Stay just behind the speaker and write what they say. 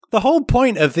The whole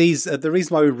point of these, the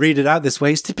reason why we read it out this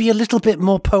way is to be a little bit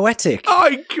more poetic.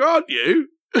 I can't you?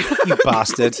 You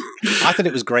bastard. I thought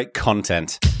it was great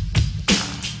content.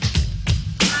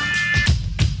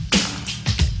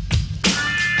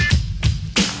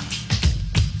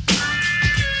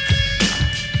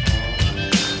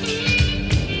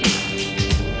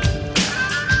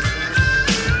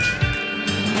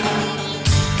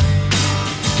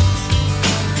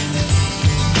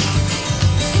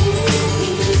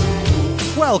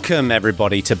 Welcome,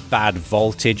 everybody, to Bad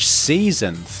Voltage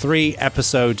Season 3,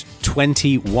 Episode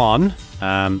 21.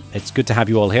 It's good to have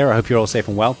you all here. I hope you're all safe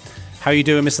and well. How are you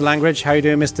doing, Mr. Langridge? How are you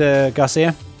doing, Mr.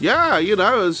 Garcia? Yeah, you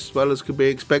know, as well as could be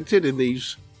expected in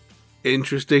these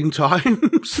interesting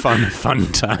times.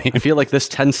 Fun time. I feel like this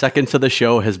 10 seconds of the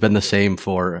show has been the same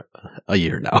for a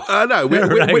year now. No,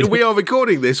 we are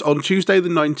recording this on Tuesday the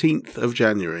 19th of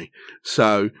January.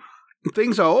 So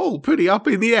things are all pretty up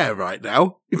in the air right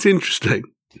now. It's interesting.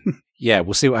 Yeah,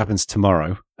 we'll see what happens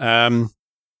tomorrow.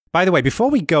 By the way, before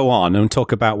we go on and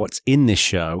talk about what's in this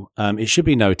show, it should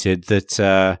be noted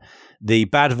that the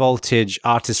Bad Voltage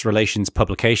Artist Relations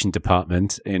Publication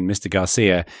Department in Mr.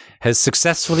 Garcia has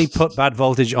successfully put Bad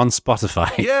Voltage on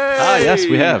Spotify. Yay! Yes,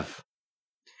 we have.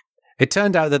 It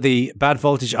turned out that the Bad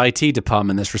Voltage IT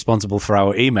department that's responsible for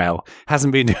our email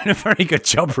hasn't been doing a very good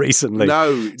job recently.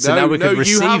 Now we can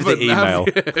receive the email.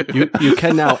 You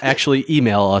can now actually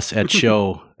email us at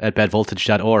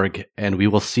show@badvoltage.org, and we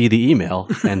will see the email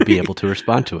and be able to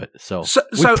respond to it. So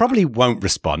we probably won't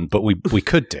respond, but we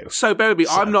could do. So, baby,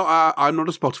 I'm not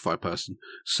a Spotify person.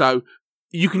 So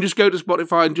you can just go to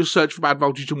Spotify and just search for Bad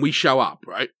Voltage, and we show up,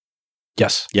 right?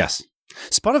 Yes.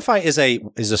 Spotify is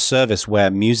a service where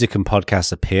music and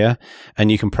podcasts appear, and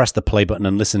you can press the play button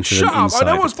and listen to them inside. Shut up!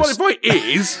 I know what Spotify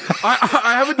is.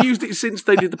 I haven't used it since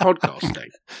they did the podcast thing.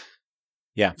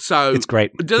 Yeah, so it's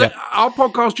great. Our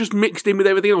podcast just mixed in with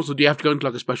everything else, or do you have to go into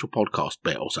like a special podcast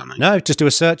bit or something? No, just do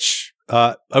a search.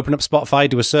 Open up Spotify,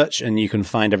 do a search, and you can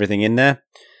find everything in there.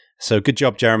 So good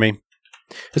job, Jeremy.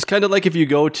 It's kind of like if you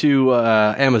go to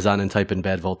Amazon and type in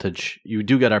Bad Voltage, you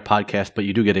do get our podcast, but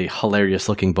you do get a hilarious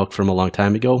looking book from a long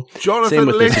time ago. Jonathan Same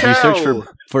with this. If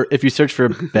you search for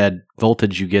Littell. Bad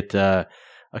Voltage, you get a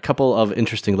couple of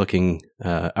interesting looking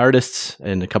artists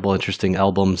and a couple interesting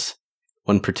albums.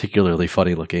 One particularly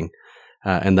funny looking,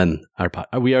 and then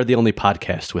we are the only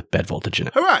podcast with Bad Voltage in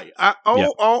it. Hooray! Are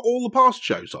all the past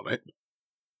shows on it?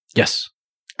 Yes.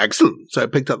 Excellent. So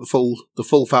it picked up the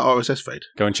full fat RSS feed.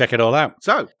 Go and check it all out.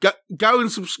 So go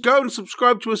and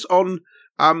subscribe to us on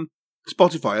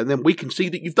Spotify, and then we can see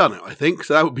that you've done it. I think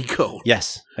so. That would be cool.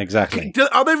 Yes, exactly.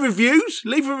 Are there reviews?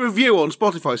 Leave a review on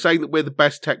Spotify saying that we're the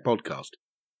best tech podcast.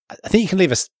 I think you can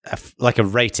leave us like a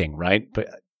rating, right? But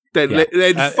then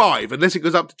 5, unless it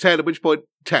goes up to 10. At which point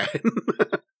 10.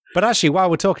 But actually, while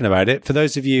we're talking about it, for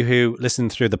those of you who listen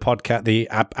through the podcast, the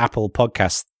Apple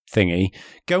Podcast thingy,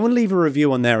 go and leave a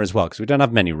review on there as well, because we don't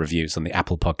have many reviews on the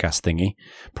Apple Podcast thingy,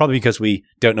 probably because we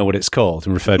don't know what it's called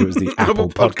and refer to it as the Apple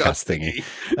Podcast thingy.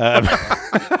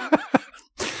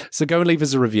 So go and leave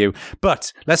us a review.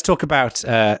 But let's talk about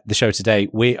the show today.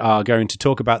 We are going to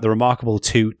talk about the Remarkable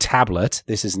 2 tablet.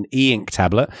 This is an e-ink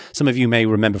tablet. Some of you may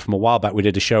remember from a while back we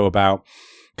did a show about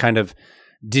kind of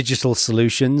digital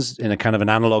solutions in a kind of an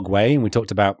analog way, and we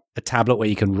talked about a tablet where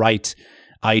you can write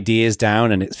ideas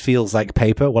down and it feels like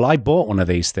paper. Well, I bought one of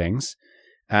these things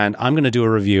and I'm going to do a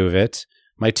review of it.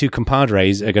 My two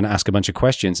compadres are going to ask a bunch of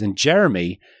questions, and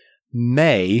Jeremy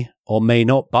may or may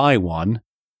not buy one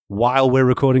while we're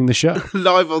recording the show.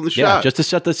 Live on the show. Yeah, just to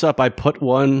set this up, I put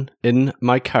one in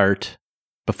my cart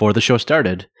before the show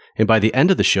started, and by the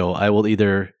end of the show, I will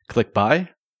either click buy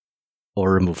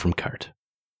or remove from cart.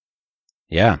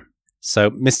 Yeah.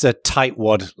 So Mr.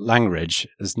 Tightwad Langridge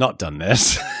has not done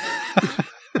this.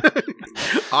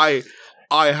 I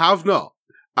have not,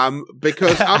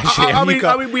 because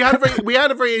we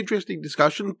had a very interesting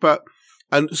discussion,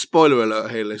 and spoiler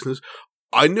alert here, listeners,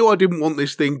 I knew I didn't want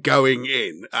this thing going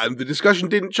in, and the discussion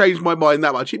didn't change my mind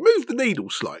that much. It moved the needle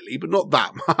slightly, but not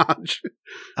that much.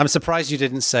 I'm surprised you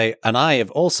didn't say, and I have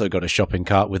also got a shopping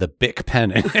cart with a Bic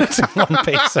pen in it, one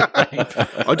piece of paper.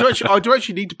 I do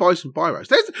actually need to buy some biros.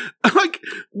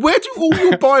 Where do all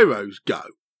your biros go?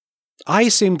 I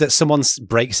assumed that someone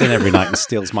breaks in every night and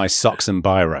steals my socks and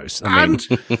biros. And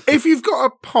if you've got a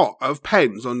pot of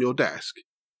pens on your desk,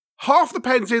 half the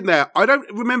pens in there, I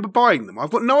don't remember buying them.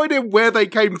 I've got no idea where they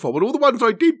came from, and all the ones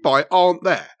I did buy aren't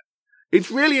there.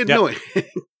 It's really annoying. Yep.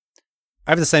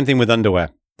 I have the same thing with underwear.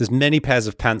 There's many pairs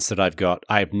of pants that I've got.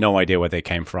 I have no idea where they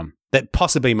came from. That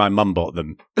possibly my mum bought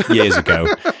them years ago,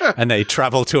 and they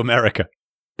travel to America.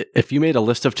 If you made a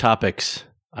list of topics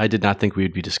I did not think we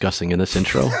would be discussing in this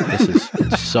intro. This is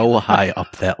so high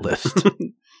up that list.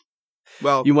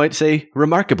 Well, you might say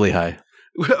remarkably high.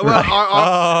 Well,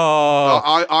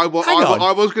 I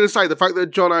was going to say the fact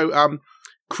that Jono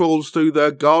crawls through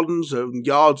the gardens and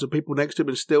yards of people next to him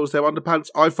and steals their underpants,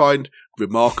 I find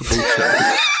remarkable too.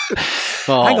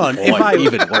 Hang on, boy,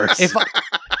 even worse.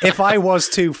 If I was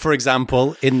to, for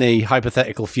example, in the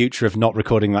hypothetical future of not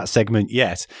recording that segment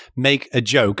yet, make a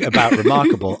joke about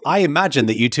Remarkable, I imagine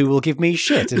that you two will give me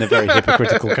shit in a very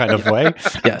hypocritical kind of way.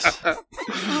 Yes.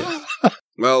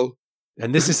 Well,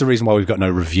 and this is the reason why we've got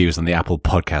no reviews on the Apple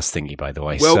podcast thingy, by the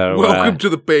way. Well, welcome to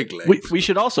the big league. We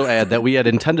should also add that we had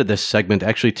intended this segment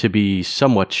actually to be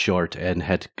somewhat short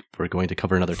and we're going to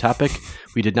cover another topic.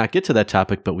 We did not get to that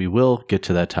topic, but we will get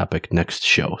to that topic next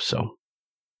show. So,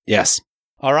 yes.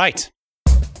 All right.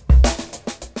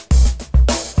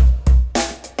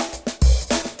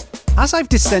 As I've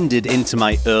descended into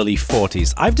my early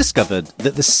 40s, I've discovered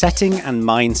that the setting and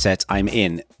mindset I'm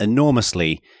in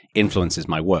enormously influences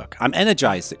my work. I'm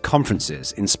energized at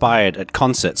conferences, inspired at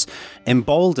concerts,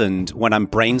 emboldened when I'm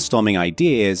brainstorming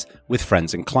ideas with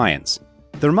friends and clients.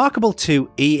 The Remarkable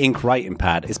 2 e-ink writing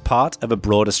pad is part of a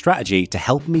broader strategy to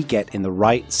help me get in the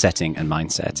right setting and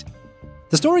mindset.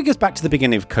 The story goes back to the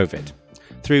beginning of COVID.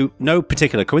 Through no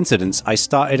particular coincidence, I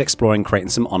started exploring creating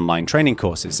some online training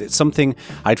courses. It's something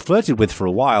I'd flirted with for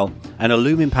a while, and a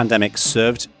looming pandemic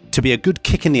served to be a good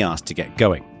kick in the arse to get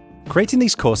going. Creating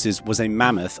these courses was a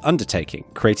mammoth undertaking,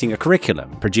 creating a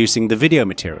curriculum, producing the video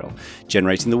material,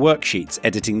 generating the worksheets,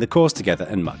 editing the course together,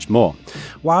 and much more.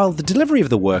 While the delivery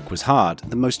of the work was hard,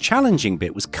 the most challenging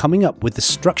bit was coming up with the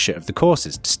structure of the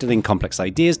courses, distilling complex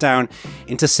ideas down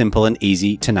into simple and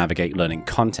easy to navigate learning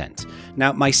content.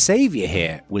 Now, my savior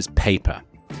here was paper.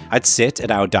 I'd sit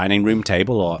at our dining room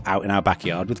table or out in our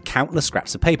backyard with countless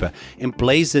scraps of paper,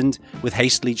 emblazoned with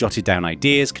hastily jotted down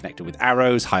ideas, connected with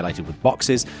arrows, highlighted with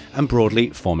boxes, and broadly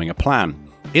forming a plan.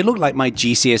 It looked like my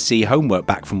GCSE homework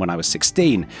back from when I was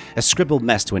 16, a scribbled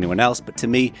mess to anyone else, but to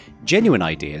me, genuine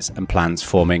ideas and plans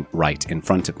forming right in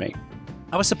front of me.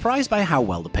 I was surprised by how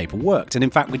well the paper worked, and in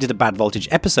fact we did a Bad Voltage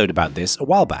episode about this a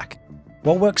while back.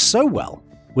 What worked so well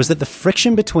was that the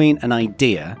friction between an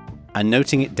idea and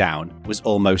noting it down was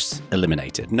almost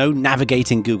eliminated. No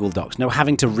navigating Google Docs, no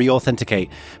having to re-authenticate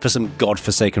for some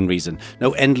godforsaken reason,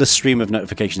 no endless stream of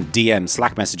notifications, DMs,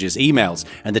 Slack messages, emails,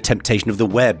 and the temptation of the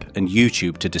web and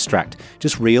YouTube to distract.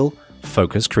 Just real,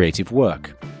 focused, creative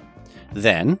work.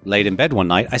 Then, late in bed one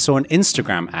night, I saw an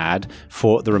Instagram ad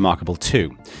for the Remarkable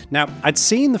 2. Now, I'd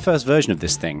seen the first version of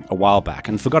this thing a while back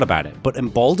and forgot about it, but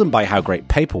emboldened by how great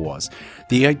paper was,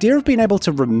 the idea of being able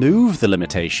to remove the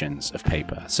limitations of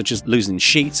paper, such as losing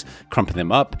sheets, crumpling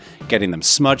them up, getting them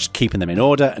smudged, keeping them in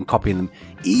order, and copying them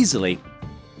easily,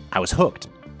 I was hooked.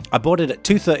 I bought it at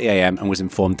 2:30 a.m. and was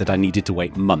informed that I needed to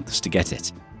wait months to get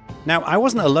it. Now, I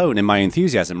wasn't alone in my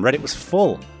enthusiasm. Reddit was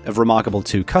full of Remarkable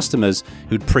 2 customers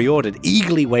who'd pre-ordered,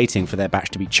 eagerly waiting for their batch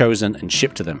to be chosen and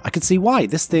shipped to them. I could see why.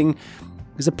 This thing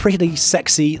is a pretty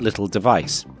sexy little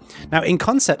device. Now, in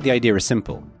concept, the idea is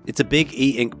simple. It's a big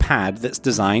e-ink pad that's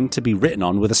designed to be written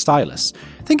on with a stylus.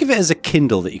 Think of it as a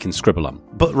Kindle that you can scribble on.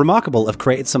 But Remarkable have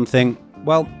created something,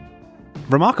 well,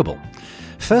 remarkable.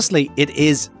 Firstly, it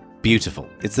is beautiful.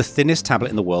 It's the thinnest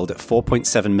tablet in the world at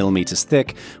 4.7 millimeters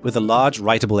thick, with a large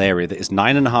writable area that is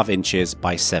 9.5 inches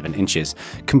by 7 inches,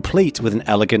 complete with an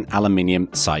elegant aluminium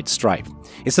side stripe.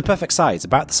 It's the perfect size,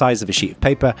 about the size of a sheet of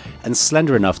paper, and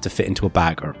slender enough to fit into a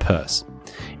bag or a purse.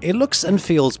 It looks and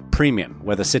feels premium,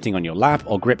 whether sitting on your lap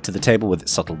or gripped to the table with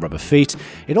its subtle rubber feet.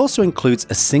 It also includes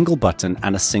a single button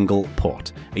and a single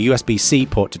port, a USB-C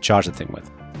port to charge the thing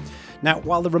with. Now,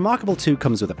 while the Remarkable 2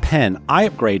 comes with a pen, I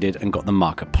upgraded and got the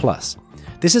Marker Plus.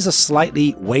 This is a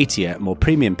slightly weightier, more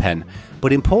premium pen,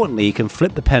 but importantly, you can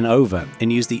flip the pen over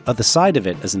and use the other side of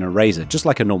it as an eraser, just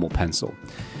like a normal pencil.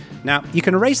 Now, you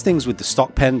can erase things with the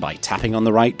stock pen by tapping on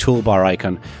the right toolbar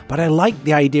icon, but I like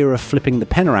the idea of flipping the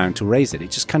pen around to erase it.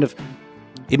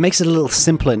 It makes it a little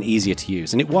simpler and easier to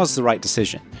use, and it was the right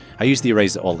decision. I use the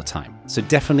eraser all the time, so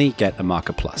definitely get a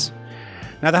Marker Plus.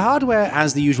 Now, the hardware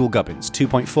has the usual gubbins,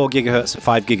 2.4 GHz,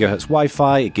 5 GHz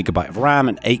Wi-Fi, a gigabyte of RAM,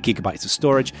 and 8 gigabytes of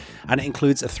storage, and it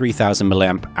includes a 3000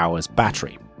 mAh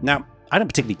battery. Now, I don't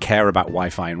particularly care about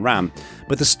Wi-Fi and RAM,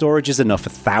 but the storage is enough for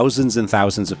thousands and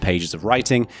thousands of pages of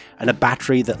writing, and a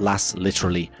battery that lasts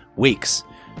literally weeks.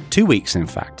 2 weeks, in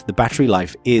fact. The battery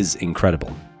life is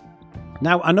incredible.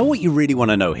 Now, I know what you really want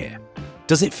to know here.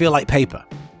 Does it feel like paper?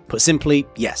 Put simply,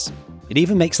 yes. It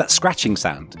even makes that scratching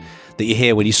sound that you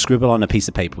hear when you scribble on a piece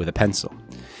of paper with a pencil.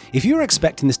 If you were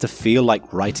expecting this to feel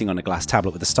like writing on a glass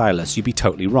tablet with a stylus, you'd be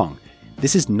totally wrong.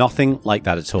 This is nothing like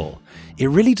that at all. It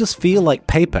really does feel like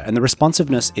paper, and the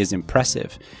responsiveness is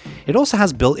impressive. It also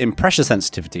has built-in pressure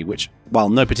sensitivity, which, while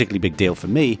no particularly big deal for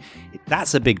me,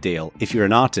 that's a big deal if you're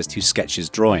an artist who sketches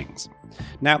drawings.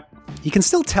 Now, you can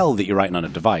still tell that you're writing on a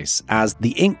device, as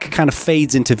the ink kind of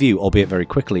fades into view, albeit very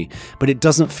quickly, but it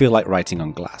doesn't feel like writing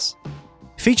on glass.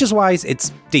 Features-wise,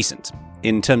 it's decent.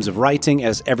 In terms of writing, it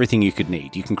has everything you could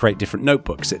need. You can create different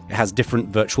notebooks. It has different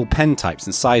virtual pen types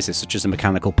and sizes, such as a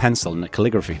mechanical pencil and a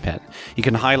calligraphy pen. You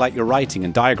can highlight your writing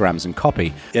and diagrams and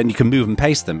copy, and you can move and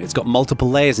paste them. It's got multiple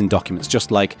layers in documents,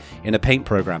 just like in a Paint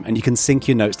program, and you can sync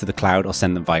your notes to the cloud or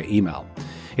send them via email.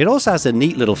 It also has a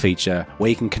neat little feature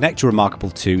where you can connect your Remarkable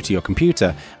 2 to your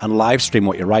computer and live stream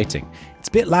what you're writing. It's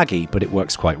a bit laggy, but it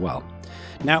works quite well.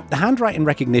 Now, the handwriting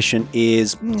recognition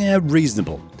is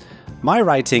reasonable. My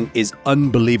writing is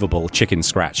unbelievable chicken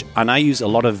scratch, and I use a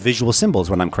lot of visual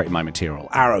symbols when I'm creating my material.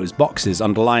 Arrows, boxes,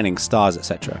 underlining, stars,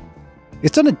 etc.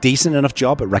 It's done a decent enough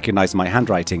job at recognizing my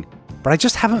handwriting, but I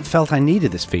just haven't felt I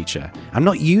needed this feature. I'm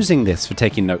not using this for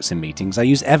taking notes in meetings. I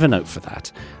use Evernote for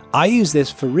that. I use this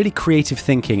for really creative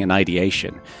thinking and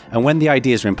ideation, and when the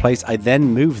ideas are in place, I then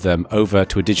move them over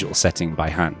to a digital setting by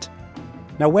hand.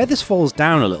 Now, where this falls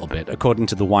down a little bit, according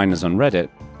to the whiners on Reddit,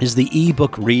 is the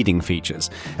ebook reading features.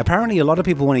 Apparently, a lot of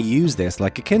people want to use this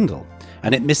like a Kindle,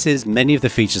 and it misses many of the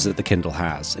features that the Kindle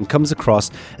has, and comes across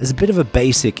as a bit of a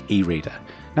basic e-reader.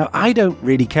 Now, I don't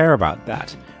really care about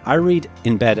that. I read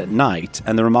in bed at night,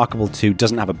 and the Remarkable 2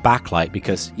 doesn't have a backlight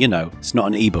because, it's not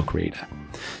an ebook reader.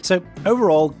 So,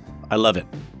 overall, I love it.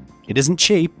 It isn't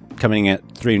cheap, coming at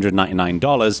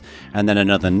 $399, and then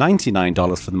another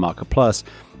 $99 for the Marker Plus,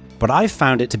 but I've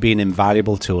found it to be an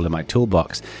invaluable tool in my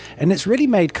toolbox, and it's really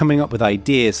made coming up with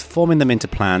ideas, forming them into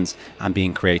plans, and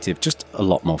being creative just a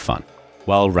lot more fun.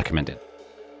 Well recommended.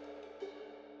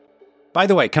 By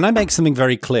the way, can I make something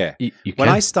very clear? You when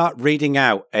I start reading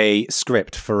out a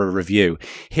script for a review,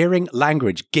 hearing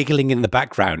language giggling in the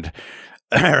background,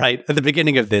 right, at the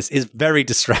beginning of this is very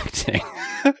distracting.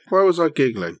 Why was I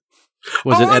giggling?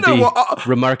 Was it at the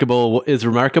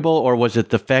remarkable, or was it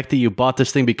the fact that you bought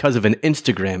this thing because of an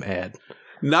Instagram ad?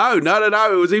 No.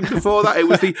 It was even before that. It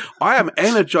was I am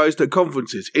energized at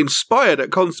conferences, inspired at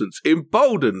concerts,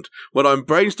 emboldened when I'm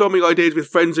brainstorming ideas with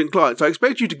friends and clients. I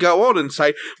expect you to go on and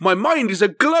say, my mind is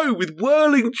aglow with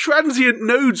whirling transient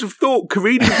nodes of thought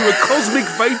careening through a cosmic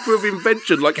vapor of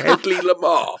invention like Hedley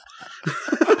Lamar.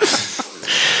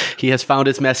 He has found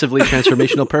its massively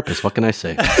transformational purpose. What can I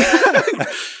say?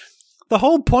 The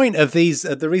whole point of these,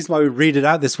 the reason why we read it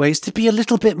out this way, is to be a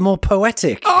little bit more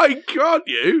poetic. I got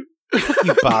you.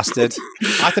 You bastard.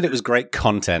 I thought it was great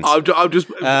content. I'm just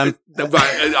right,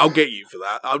 I'll get you for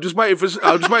that. I'm just waiting for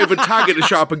Taggart to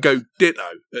show up and go ditto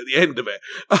at the end of it.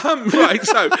 Right,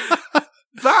 so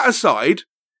that aside,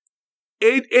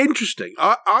 interesting.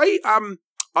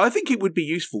 I think it would be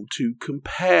useful to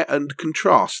compare and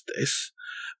contrast this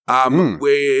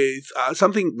with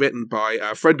something written by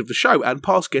a friend of the show and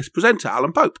past guest presenter,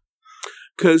 Alan Pope.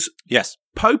 Because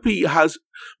Popey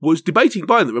was debating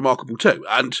buying the Remarkable 2,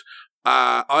 and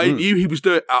I knew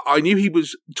he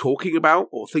was talking about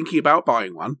or thinking about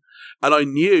buying one, and I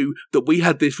knew that we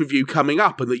had this review coming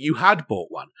up and that you had bought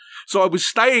one. So I was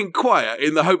staying quiet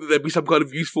in the hope that there'd be some kind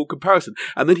of useful comparison,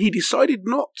 and then he decided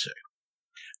not to,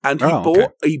 and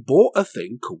he bought a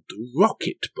thing called the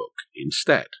Rocket Book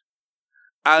instead.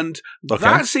 And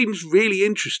that seems really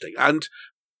interesting. And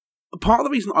part of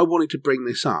the reason I wanted to bring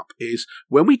this up is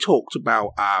when we talked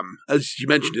about, as you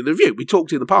mentioned in the review, we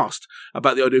talked in the past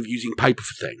about the idea of using paper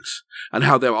for things and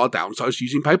how there are downsides to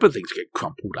using paper. Things get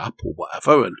crumpled up or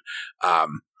whatever, and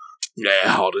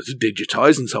harder to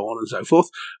digitize and so on and so forth.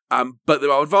 But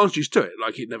there are advantages to it,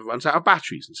 like it never runs out of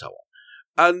batteries and so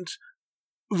on. And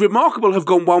Remarkable have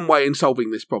gone one way in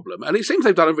solving this problem, and it seems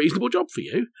they've done a reasonable job for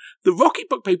you. The Rocket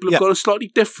Book people have gone a slightly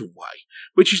different way,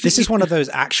 which is... This is one of those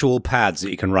actual pads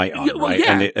that you can write on, right?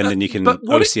 Yeah, and then you can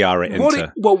OCR it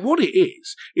into... What it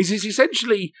is it's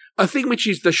essentially a thing which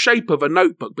is the shape of a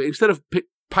notebook, but instead of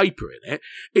paper in it,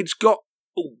 it's got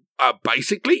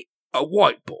basically a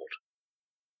whiteboard,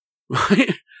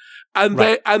 right?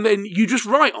 And then you just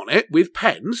write on it with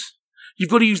pens. You've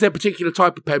got to use their particular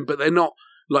type of pen, but they're not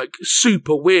like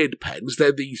super weird pens.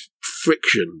 They're these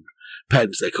friction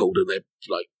pens, they're called, and they're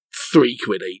like £3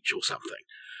 each or something.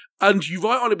 And you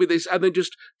write on it with this, and then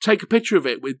just take a picture of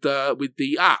it with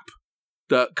the app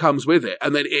that comes with it,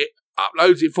 and then it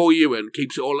uploads it for you and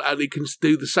keeps it all, and it can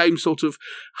do the same sort of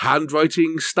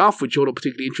handwriting stuff, which you're not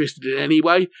particularly interested in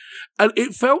anyway. And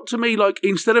it felt to me like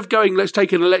instead of going, let's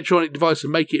take an electronic device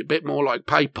and make it a bit more like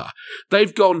paper,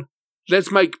 they've gone,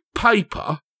 let's make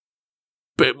paper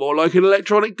bit more like an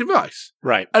electronic device.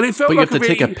 Right. And it felt but like you have to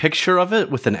take a picture of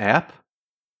it with an app?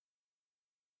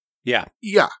 Yeah.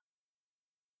 Yeah.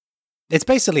 It's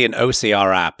basically an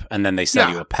OCR app, and then they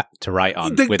send you a pad to write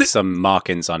on with some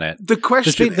markings on it. The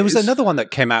question there was another one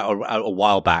that came out a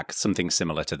while back, something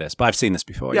similar to this, but I've seen this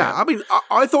before. Yeah, I mean,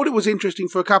 I thought it was interesting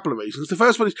for a couple of reasons. The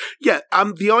first one is,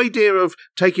 the idea of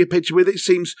taking a picture with it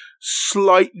seems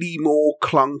slightly more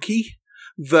clunky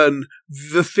than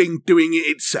the thing doing it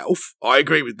itself. I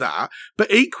agree with that.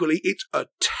 But equally, it's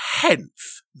 1/10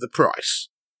 the price.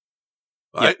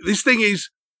 Right? Yeah. This thing is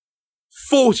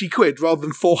 40 quid rather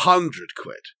than 400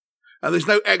 quid. And there's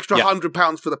no extra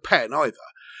 £100 for the pen either.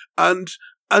 And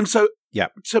so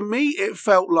to me, it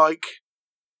felt like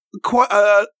quite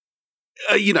a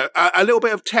little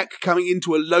bit of tech coming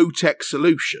into a low-tech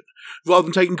solution rather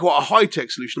than taking quite a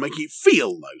high-tech solution and making it feel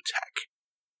low-tech.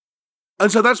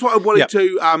 And so that's what I wanted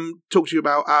to talk to you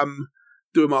about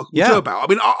the Remarkable 2 about. I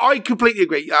mean, I completely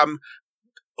agree.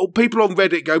 People on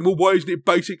Reddit going, well, why isn't it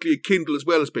basically a Kindle as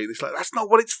well as being this? Like, that's not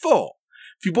what it's for.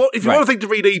 If you want a thing to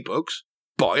read ebooks,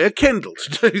 buy a Kindle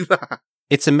to do that.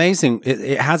 It's amazing.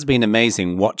 It has been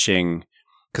amazing watching,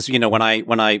 because when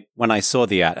I saw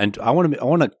the ad, and I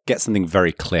want to get something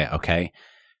very clear. Okay,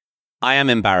 I am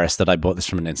embarrassed that I bought this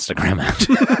from an Instagram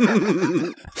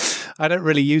ad. I don't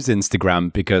really use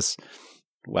Instagram because,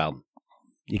 well,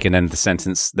 you can end the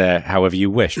sentence there however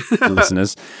you wish,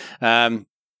 listeners. But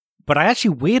I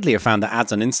actually weirdly have found that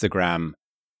ads on Instagram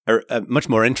are much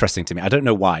more interesting to me. I don't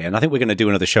know why, and I think we're going to do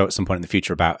another show at some point in the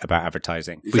future about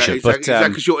advertising. We should, but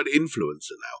because you're an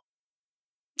influencer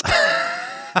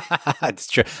now. It's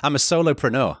true. I'm a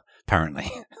solopreneur,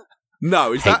 apparently.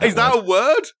 No, is that a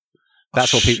word?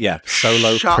 That's what people. Yeah,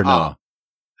 solopreneur.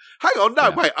 Hang on, no,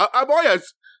 wait. Am I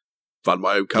run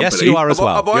my own company? Yes, you are as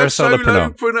well. You're a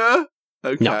solopreneur.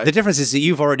 Okay. No, the difference is that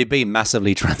you've already been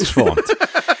massively transformed.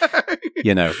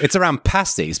 It's around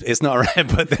pasties. It's not around,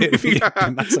 but I feel like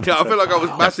I was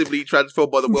massively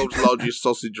transformed by the world's largest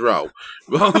sausage roll,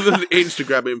 rather than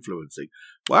Instagram influencing.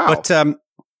 Wow.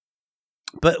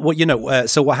 But what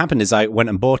so what happened is I went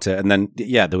and bought it, and then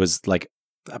there was like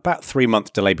about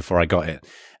 3-month delay before I got it,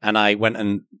 and I went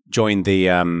and joined the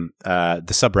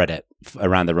subreddit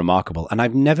around the Remarkable, and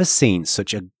I've never seen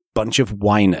such a bunch of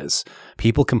whiners,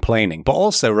 people complaining, but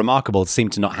also Remarkable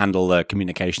seemed to not handle the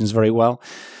communications very well.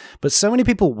 But so many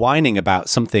people whining about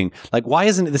something like, why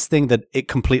isn't it this thing that it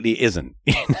completely isn't?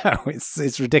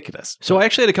 It's ridiculous. So I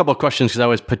actually had a couple of questions because I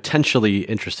was potentially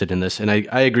interested in this. And I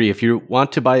agree. If you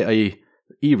want to buy a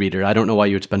e-reader, I don't know why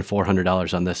you would spend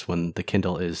 $400 on this when the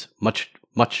Kindle is much,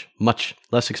 much, much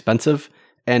less expensive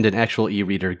and an actual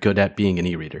e-reader good at being an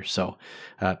e-reader. So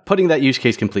putting that use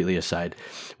case completely aside,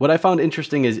 what I found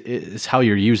interesting is how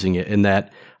you're using it, in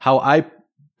that how I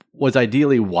was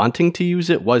ideally wanting to use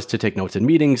it was to take notes in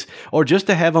meetings or just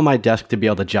to have on my desk to be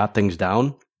able to jot things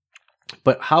down.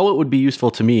 But how it would be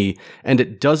useful to me, and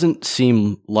it doesn't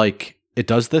seem like it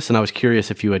does this, and I was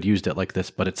curious if you had used it like this,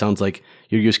 but it sounds like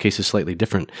your use case is slightly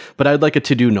different. But I'd like a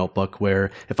to-do notebook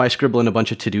where if I scribble in a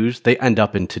bunch of to-dos, they end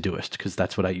up in Todoist, because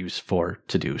that's what I use for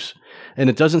to-dos. And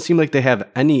it doesn't seem like they have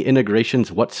any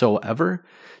integrations whatsoever.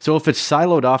 So if it's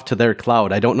siloed off to their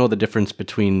cloud, I don't know the difference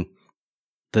between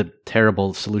the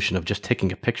terrible solution of just taking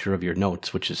a picture of your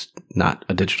notes, which is not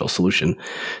a digital solution.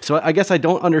 So I guess I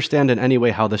don't understand in any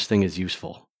way how this thing is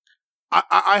useful.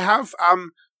 I have,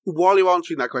 while you're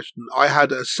answering that question, I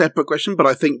had a separate question, but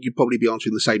I think you'd probably be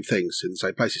answering the same things in the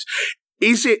same places.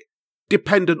 Is it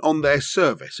dependent on their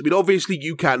service? I mean, obviously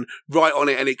you can write on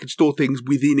it and it can store things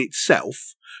within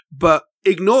itself, but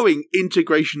ignoring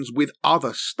integrations with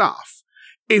other stuff,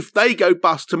 if they go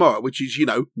bust tomorrow, which is,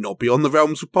 not beyond the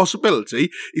realms of possibility,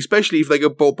 especially if they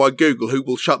get bought by Google, who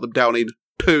will shut them down in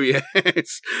 2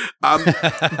 years.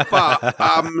 But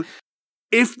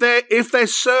if their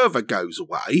server goes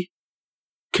away,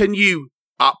 can you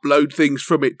upload things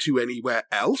from it to anywhere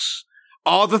else?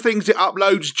 Are the things it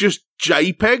uploads just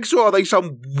JPEGs, or are they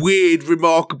some weird,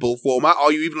 remarkable format?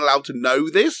 Are you even allowed to know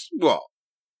this? What?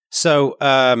 So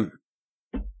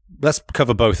let's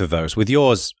cover both of those. With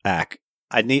yours, Ak,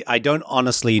 I don't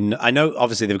honestly. I know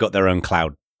obviously they've got their own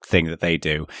cloud thing that they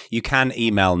do. You can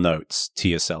email notes to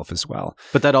yourself as well,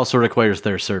 but that also requires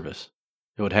their service.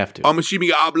 It would have to. I'm assuming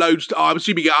it uploads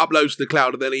to the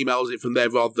cloud and then emails it from there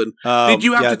rather than. Did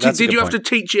you have to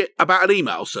teach it about an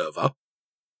email server?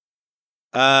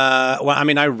 Well, I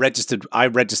mean, I registered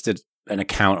an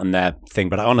account on their thing,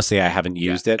 but honestly, I haven't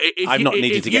used it. I've not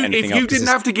needed to get anything else. If you didn't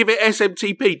have to give it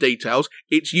SMTP details,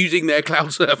 it's using their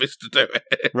cloud service to do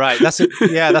it. Right. That's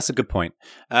a good point.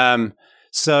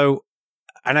 So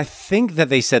And I think that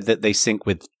they said that they sync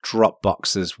with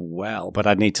Dropbox as well, but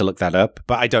I'd need to look that up.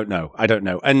 But I don't know.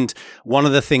 And one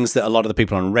of the things that a lot of the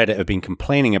people on Reddit have been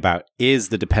complaining about is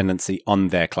the dependency on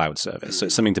their cloud service. So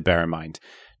it's something to bear in mind.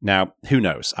 Now, who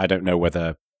knows? I don't know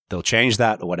whether they'll change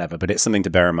that or whatever, but it's something to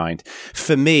bear in mind.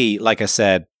 For me, like I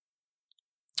said,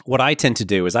 what I tend to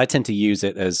do is I tend to use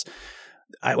it as...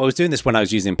 I was doing this when I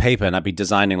was using paper, and I'd be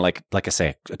designing, like I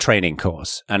say, a training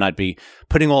course, and I'd be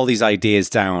putting all these ideas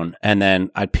down, and then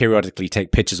I'd periodically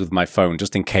take pictures with my phone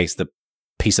just in case the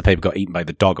piece of paper got eaten by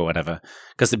the dog or whatever,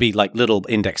 because there'd be like little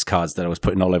index cards that I was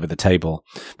putting all over the table.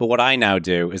 But what I now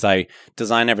do is I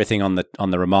design everything on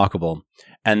the Remarkable,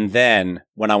 and then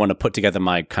when I want to put together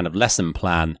my kind of lesson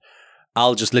plan,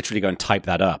 I'll just literally go and type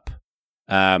that up.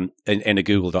 In a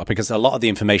Google Doc, because a lot of the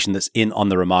information that's on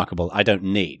the Remarkable I don't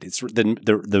need. It's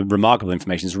the Remarkable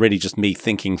information is really just me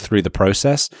thinking through the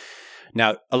process.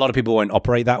 Now, a lot of people won't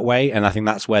operate that way, and I think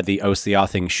that's where the OCR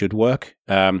thing should work.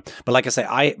 But like I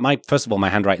say, first of all, my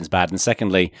handwriting's bad, and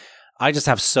secondly, I just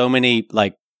have so many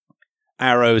like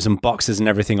arrows and boxes and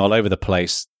everything all over the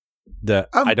place that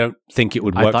I don't think it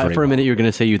would work. I thought for a minute you were going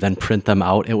to say you then print them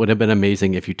out. It would have been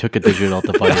amazing if you took a digital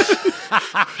device,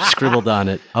 scribbled on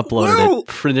it, uploaded it,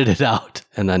 printed it out,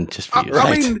 and then just reused it.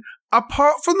 I mean,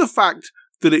 apart from the fact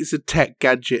that it's a tech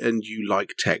gadget and you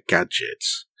like tech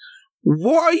gadgets,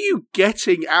 what are you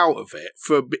getting out of it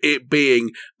for it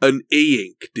being an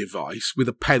e-ink device with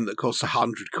a pen that costs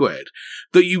 £100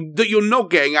 that you're not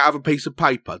getting out of a piece of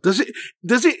paper? Does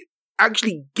it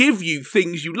actually give you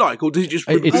things you like, or does it just...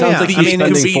 It sounds like he's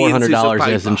spending $400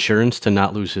 as insurance to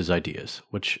not lose his ideas,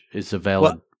 which is a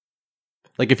valid...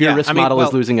 Like, if your risk model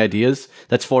is losing ideas,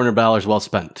 that's $400 well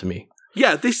spent to me.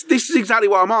 Yeah, this is exactly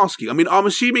what I'm asking. I mean, I'm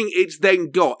assuming it's then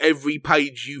got every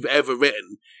page you've ever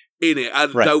written in it,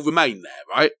 and they'll remain there,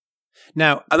 right?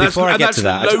 Now, before I get to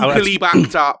that... locally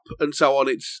backed up and so on,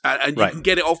 and you can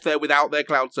get it off there without their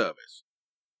cloud service.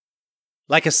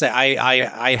 Like I say,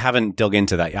 I haven't dug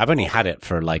into that yet. I've only had it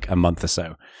for like a month or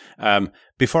so.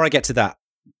 Before I get to that,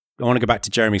 I want to go back to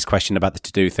Jeremy's question about the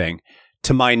to-do thing.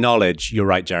 To my knowledge, you're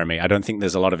right, Jeremy. I don't think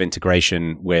there's a lot of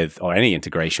integration or any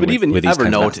integration with these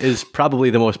Evernote is probably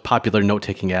the most popular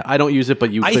note-taking app. I don't use it,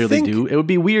 but you clearly do. It would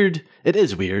be weird. It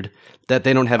is weird that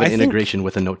they don't have an integration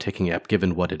with a note-taking app,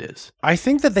 given what it is. I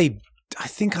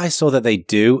think I saw that they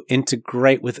do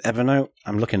integrate with Evernote.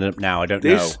 I'm looking it up now. I don't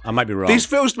know. I might be wrong. This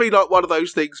feels to me like one of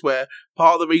those things where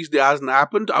part of the reason it hasn't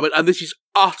happened, I mean, and this is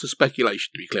utter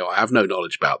speculation to be clear, I have no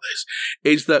knowledge about this,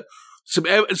 is that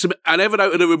an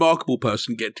Evernote and a Remarkable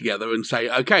person get together and say,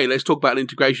 okay, let's talk about an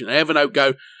integration. And Evernote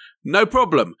go, no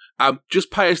problem.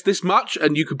 Just pay us this much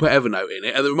and you can put Evernote in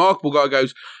it. And the Remarkable guy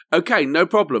goes, okay, no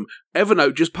problem.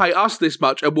 Evernote, just pay us this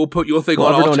much and we'll put your thing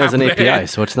on our tablet. Evernote has an API,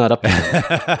 so it's not up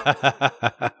there.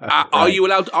 Are you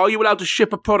allowed to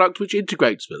ship a product which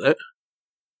integrates with it?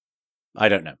 I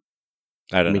don't know.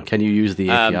 I mean, can you use the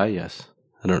API? Yes.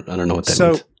 I don't know what that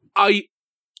means.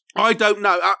 I don't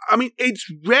know. I mean,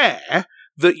 it's rare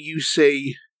that you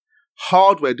see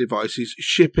hardware devices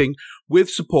shipping with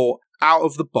support out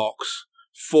of the box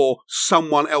for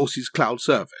someone else's cloud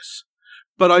service.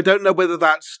 But I don't know whether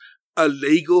that's a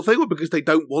legal thing or because they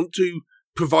don't want to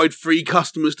provide free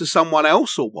customers to someone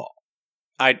else or what.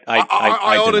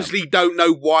 I honestly don't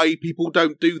know why people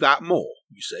don't do that more,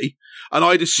 you see. And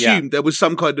I'd assumed there was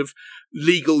some kind of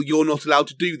legal, you're not allowed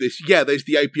to do this. Yeah, there's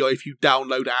the API if you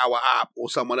download our app or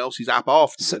someone else's app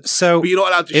afterwards. But you're not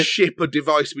allowed to ship a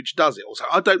device which does it. Also,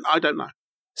 I don't know.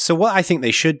 So what I think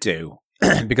they should do,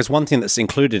 because one thing that's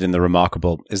included in the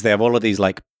Remarkable is they have all of these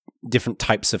like different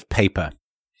types of paper.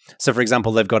 So for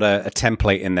example, they've got a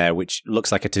template in there which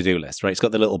looks like a to-do list, right? It's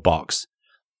got the little box.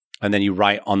 And then you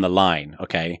write on the line,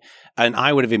 okay? And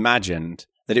I would have imagined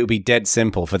that it would be dead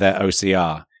simple for their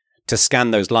OCR to scan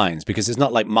those lines, because it's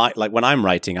not like when I'm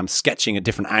writing, I'm sketching at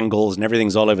different angles and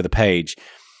everything's all over the page.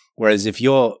 Whereas if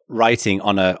you're writing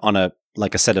on a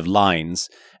like a set of lines,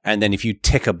 and then if you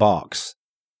tick a box,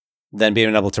 then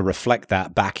being able to reflect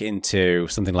that back into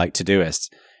something like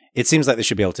Todoist, it seems like they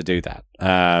should be able to do that.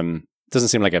 Doesn't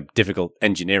seem like a difficult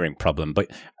engineering problem, but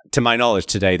to my knowledge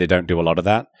today, they don't do a lot of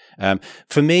that.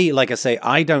 For me, like I say,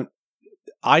 I don't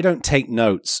take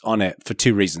notes on it for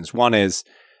two reasons. One is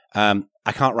I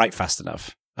can't write fast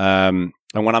enough. And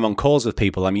when I'm on calls with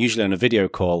people, I'm usually on a video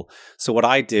call. So what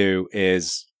I do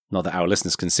is, not that our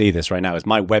listeners can see this right now, is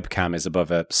my webcam is above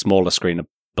a smaller screen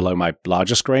below my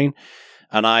larger screen.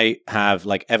 And I have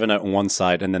like Evernote on one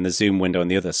side and then the Zoom window on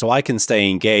the other. So I can stay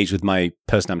engaged with my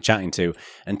person I'm chatting to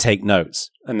and take notes,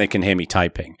 and they can hear me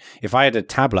typing. If I had a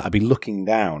tablet, I'd be looking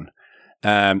down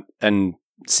and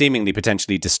seemingly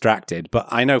potentially distracted. But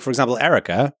I know, for example,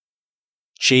 Erica,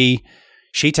 she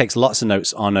she takes lots of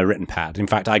notes on a written pad. In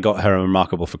fact, I got her a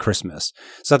Remarkable for Christmas.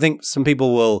 So I think some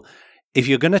people will, if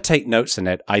you're going to take notes in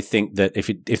it, I think that if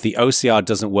the OCR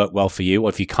doesn't work well for you, or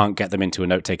if you can't get them into a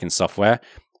note-taking software,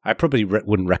 I probably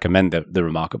wouldn't recommend the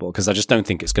Remarkable, because I just don't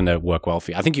think it's going to work well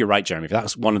for you. I think you're right, Jeremy. If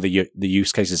that's one of the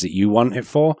use cases that you want it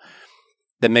for,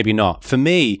 then maybe not. For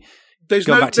me, there's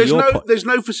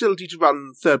no facility to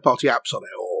run third-party apps on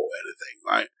it or anything,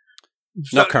 right?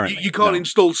 So not currently. You can't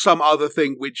install some other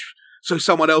thing so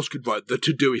someone else could write the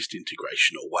Todoist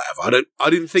integration or whatever. I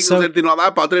didn't think there was anything like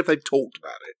that, but I don't know if they've talked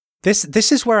about it.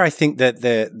 This is where I think that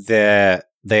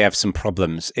they have some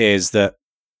problems. Is that,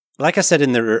 like I said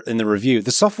in the review,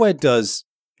 the software does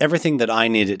everything that I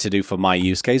need it to do for my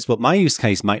use case, but my use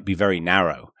case might be very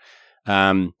narrow.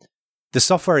 The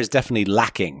software is definitely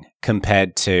lacking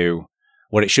compared to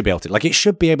what it should be able to. Like, it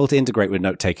should be able to integrate with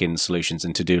note-taking solutions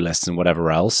and to-do lists and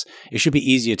whatever else. It should be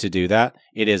easier to do that.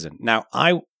 It isn't. Now,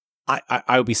 I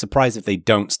would be surprised if they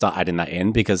don't start adding that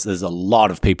in, because there's a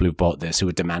lot of people who bought this who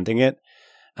are demanding it.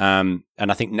 And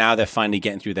I think now they're finally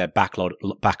getting through their backlog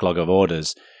of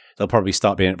orders. They'll probably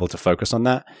start being able to focus on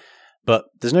that. But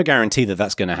there's no guarantee that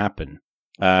that's going to happen.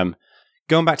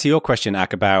 Going back to your question,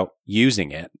 Ak, about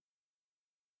using it,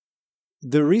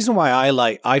 the reason why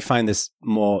I find this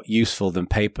more useful than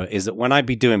paper is that when I'd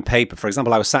be doing paper, for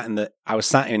example, I was sat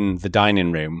in the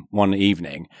dining room one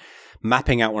evening,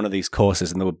 mapping out one of these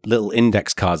courses, and there were little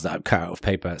index cards that I'd cut out of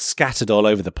paper scattered all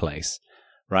over the place,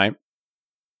 right?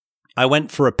 I went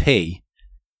for a pee.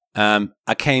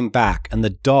 I came back, and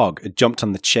the dog had jumped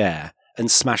on the chair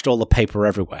and smashed all the paper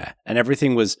everywhere, and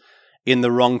everything was in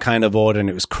the wrong kind of order,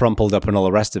 and it was crumpled up and all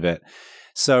the rest of it.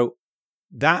 So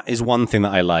that is one thing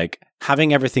that I like.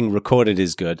 Having everything recorded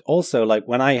is good. Also, like,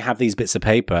 when I have these bits of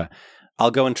paper,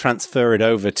 I'll go and transfer it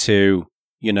over to,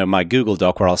 my Google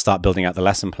Doc, where I'll start building out the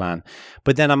lesson plan.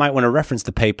 But then I might want to reference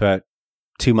the paper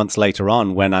 2 months later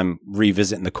on when I'm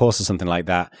revisiting the course or something like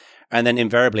that. And then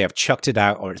invariably I've chucked it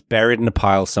out, or it's buried in a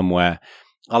pile somewhere.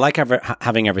 I like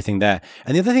having everything there.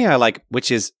 And the other thing I like,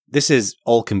 this is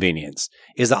all convenience,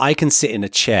 is that I can sit in a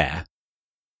chair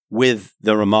with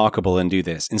the Remarkable and do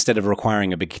this instead of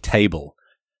requiring a big table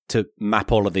to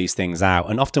map all of these things out.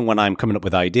 And often when I'm coming up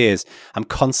with ideas, I'm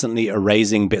constantly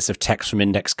erasing bits of text from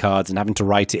index cards and having to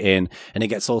write it in, and it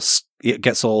gets all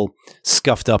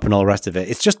scuffed up and all the rest of it.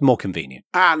 It's just more convenient.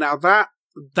 Now that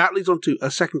leads on to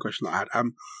a second question that I had.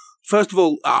 First of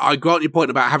all, I grant your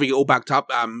point about having it all backed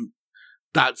up.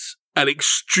 That's an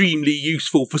extremely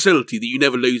useful facility that you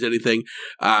never lose anything.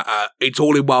 It's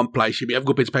all in one place. You haven't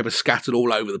got bits of paper scattered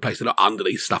all over the place. They're not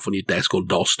underneath stuff on your desk or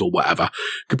DOSed or whatever.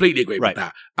 Completely agree with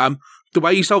that. The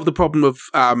way you solve the problem of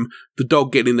the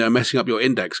dog getting in there and messing up your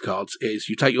index cards is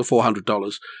you take your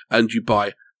 $400 and you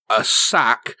buy a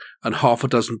sack and half a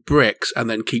dozen bricks, and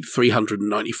then keep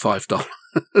 $395.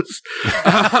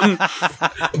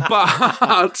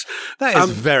 But that is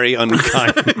very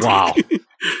unkind. Wow.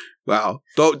 Wow.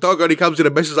 Dog only comes in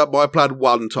and messes up my plan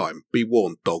one time. Be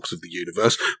warned, dogs of the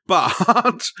universe. But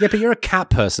yeah, but you're a cat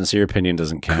person, so your opinion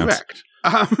doesn't count. Correct.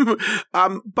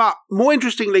 But more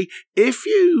interestingly, if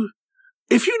you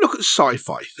look at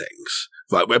sci-fi things,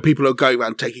 right, where people are going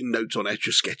around taking notes on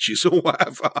Etch-a-Sketches or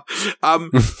whatever,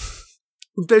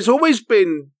 there's always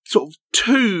been sort of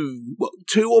two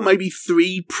or maybe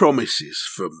three promises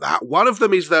from that. One of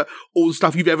them is that all the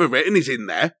stuff you've ever written is in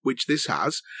there, which this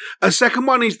has. A second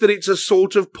one is that it's a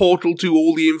sort of portal to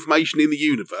all the information in the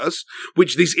universe,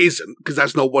 which this isn't, because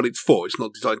that's not what it's for. It's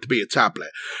not designed to be a tablet.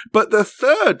 But the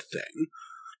third thing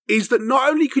is that not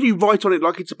only can you write on it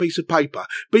like it's a piece of paper,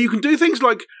 but you can do things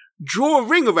like draw a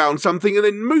ring around something and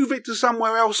then move it to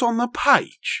somewhere else on the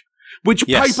page, which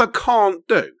paper can't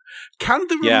do. Can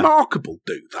the Remarkable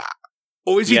do that?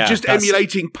 Or is it just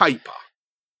emulating paper?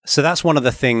 So that's one of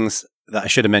the things that I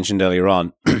should have mentioned earlier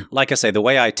on. Like I say, the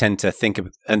way I tend to think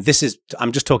of, and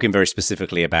I'm just talking very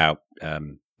specifically about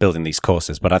building these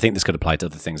courses, but I think this could apply to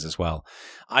other things as well.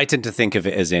 I tend to think of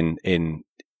it as in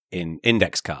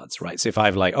index cards, right? So if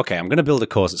I've I'm going to build a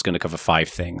course that's going to cover 5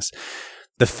 things.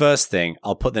 The first thing,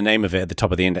 I'll put the name of it at the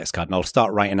top of the index card, and I'll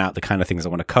start writing out the kind of things I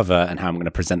want to cover and how I'm going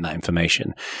to present that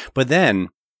information. But then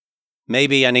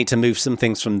maybe I need to move some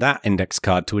things from that index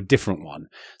card to a different one.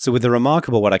 So with the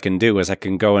Remarkable, what I can do is I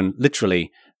can go and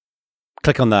literally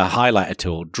click on the highlighter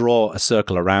tool, draw a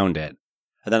circle around it,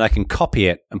 and then I can copy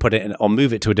it and put it in, or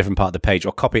move it to a different part of the page,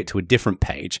 or copy it to a different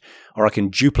page, or I can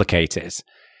duplicate it.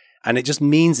 And it just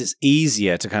means it's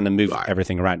easier to kind of move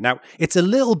everything around. Now, it's a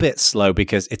little bit slow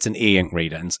because it's an e-ink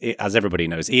reader. And as everybody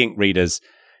knows, e-ink readers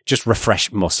just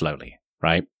refresh more slowly,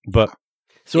 right? But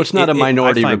so it's not a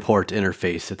Minority Report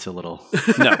interface. It's a little...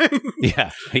 No. Yeah,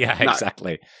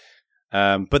 exactly.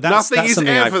 But nothing is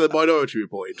something ever the Minority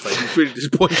Report interface. It's really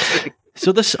disappointing.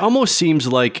 So this almost seems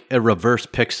like a reverse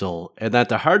Pixel, and that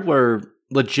the hardware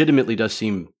legitimately does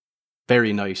seem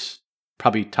very nice,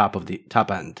 probably top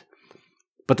end.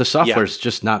 But the software is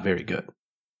just not very good.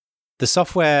 The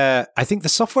software, I think the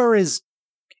software is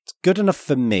good enough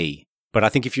for me, but I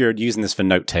think if you're using this for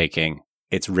note taking,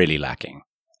 it's really lacking.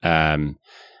 And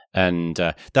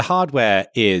the hardware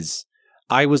is,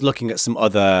 I was looking at some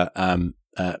other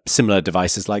similar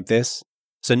devices like this.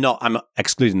 So I'm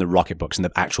excluding the Rocketbooks and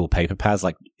the actual paper pads,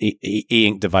 like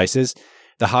e-ink devices.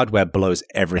 The hardware blows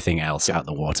everything else out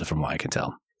the water from what I can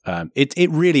tell. It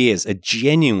really is a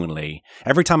genuinely,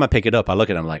 every time I pick it up, I look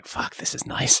at it, I'm like, fuck, this is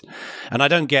nice. And I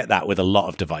don't get that with a lot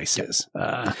of devices.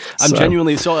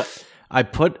 So I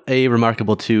put a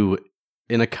Remarkable 2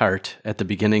 in a cart at the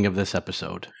beginning of this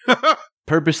episode.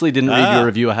 Purposely didn't read your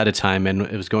review ahead of time, and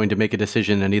it was going to make a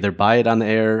decision and either buy it on the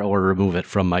air or remove it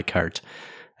from my cart.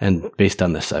 And based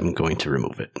on this, I'm going to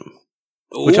remove it,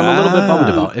 which I'm a little bit bummed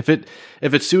about.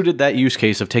 If it suited that use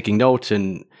case of taking notes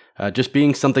and just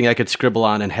being something I could scribble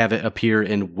on and have it appear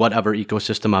in whatever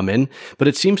ecosystem I'm in. But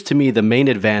it seems to me the main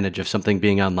advantage of something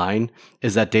being online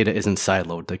is that data isn't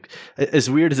siloed. Like, as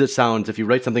weird as it sounds, if you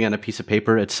write something on a piece of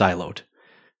paper, it's siloed.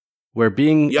 Where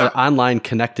being an online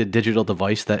connected digital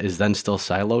device that is then still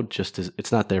siloed,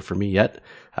 it's not there for me yet.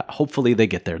 Hopefully they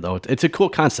get there, though. It's a cool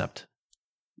concept.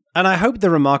 And I hope the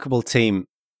Remarkable team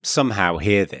somehow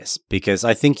hear this, because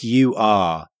I think you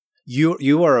are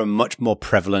a much more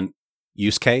prevalent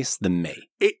use case than me.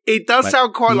 It does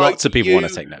sound quite like lots of people want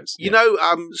to take notes. You know,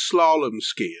 slalom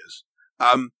skiers,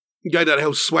 go down the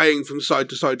hill swaying from side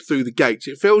to side through the gates.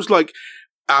 It feels like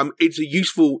it's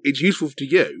useful to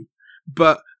you,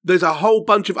 but there's a whole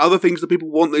bunch of other things that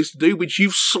people want this to do, which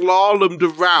you've slalomed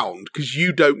around because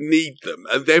you don't need them,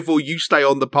 and therefore you stay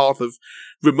on the path of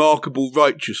remarkable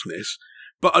righteousness.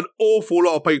 But an awful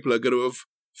lot of people are going to have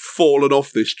fallen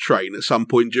off this train at some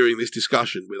point during this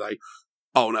discussion with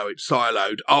oh no, it's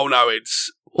siloed. Oh no,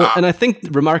 it's... Well, and I think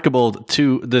Remarkable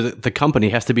to the company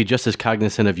has to be just as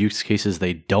cognizant of use cases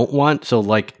they don't want. So,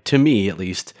 like, to me at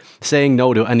least, saying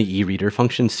no to any e-reader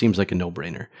function seems like a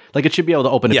no-brainer. Like, it should be able to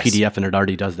open a PDF, and it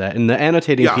already does that. And the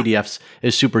annotating PDFs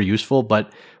is super useful,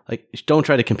 but like, don't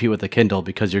try to compete with the Kindle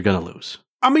because you're going to lose.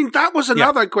 I mean, that was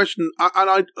another question,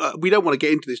 and we don't want to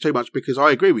get into this too much because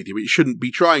I agree with you. It shouldn't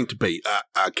be trying to beat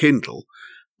a Kindle,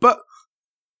 but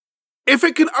if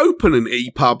it can open an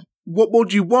EPUB, what more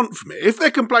do you want from it? If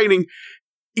they're complaining,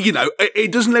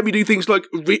 it doesn't let me do things like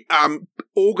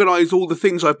organize all the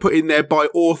things I put in there by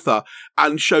author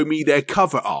and show me their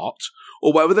cover art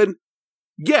or whatever, then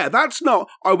yeah, that's not,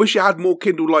 I wish it had more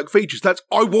Kindle-like features. That's,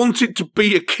 I want it to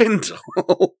be a Kindle.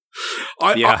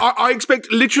 I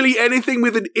expect literally anything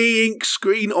with an e-ink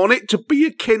screen on it to be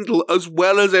a Kindle as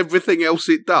well as everything else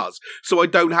it does. So I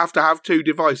don't have to have two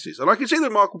devices. And I can see the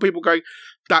remarkable people going,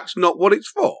 that's not what it's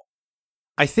for.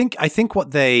 I think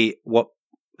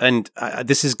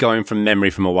this is going from memory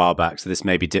from a while back, so this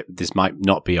might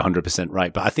not be 100%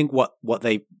 right, but I think what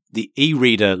the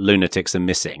e-reader lunatics are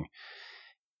missing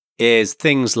is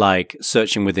things like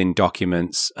searching within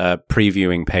documents,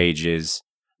 previewing pages,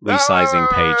 resizing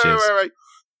pages. Wait.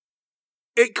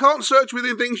 It can't search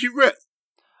within things you've written.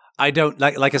 I don't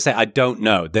like I say, I don't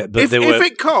know. But if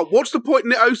it can't, what's the point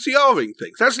in it OCRing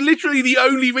things? That's literally the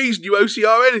only reason you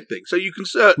OCR anything, so you can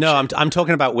search. No, I'm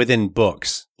talking about within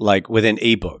books, like within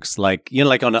ebooks, like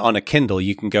like on a Kindle,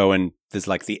 you can go and there's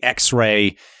like the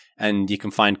X-ray, and you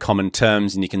can find common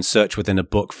terms, and you can search within a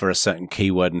book for a certain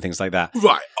keyword and things like that.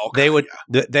 Right. Okay.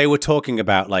 They were talking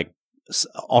about like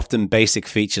often basic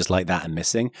features like that are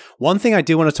missing. One thing I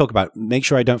do want to talk about, make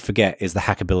sure I don't forget, is the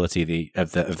hackability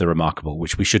of the Remarkable,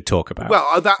 which we should talk about.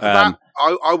 Well, that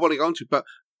I want to go on to, but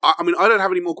I mean, I don't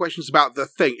have any more questions about the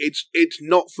thing. It's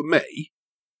not for me,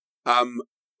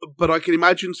 but I can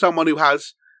imagine someone who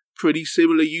has pretty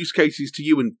similar use cases to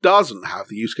you and doesn't have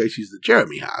the use cases that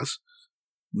Jeremy has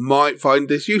might find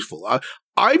this useful.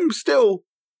 I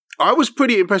was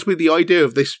pretty impressed with the idea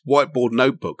of this whiteboard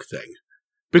notebook thing.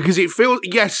 Because it feels,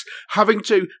 yes, having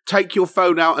to take your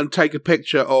phone out and take a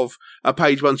picture of a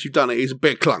page once you've done it is a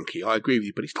bit clunky. I agree with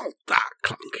you, but it's not that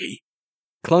clunky.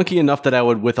 Clunky enough that I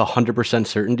would, with 100%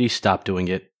 certainty, stop doing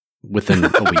it within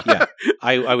a week. Yeah,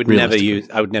 I would never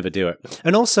do it.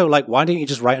 And also, like, why don't you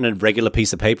just write on a regular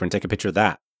piece of paper and take a picture of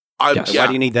that? Why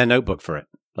do you need their notebook for it?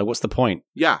 Like, what's the point?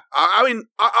 Yeah, I mean,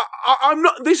 I'm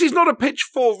not. This is not a pitch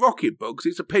for Rocketbooks.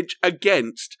 It's a pitch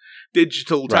against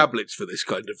digital tablets for this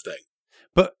kind of thing.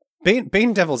 But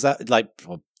being devil's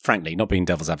frankly, not being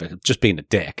devil's advocate, just being a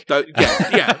dick.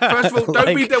 Yeah. First of all,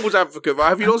 don't be devil's advocate, right?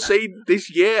 Have you not seen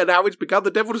this year and how it's become?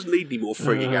 The devil doesn't need any more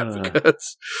freaking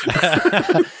advocates.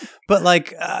 But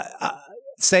like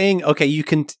saying, okay,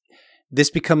 this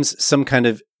becomes some kind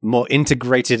of more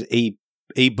integrated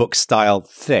ebook style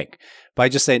thing by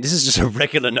just saying this is just a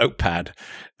regular notepad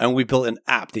and we built an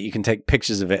app that you can take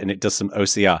pictures of it and it does some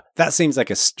OCR. That seems like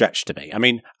a stretch to me. I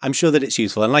mean, I'm sure that it's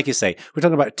useful. And like you say, we're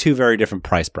talking about two very different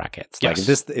price brackets. Yes.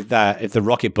 Like if the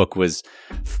Rocket Book was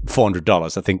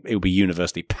 $400, I think it would be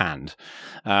universally panned.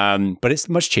 But it's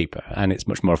much cheaper and it's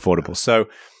much more affordable. So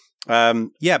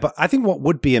but I think what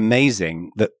would be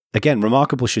amazing that, again,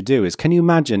 Remarkable should do is, can you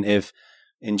imagine if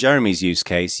in Jeremy's use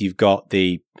case, you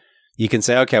can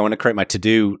say, okay, I want to create my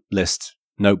to-do list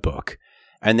notebook.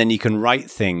 And then you can write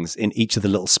things in each of the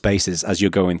little spaces as you're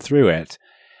going through it.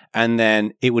 And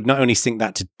then it would not only sync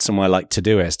that to somewhere like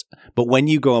Todoist, but when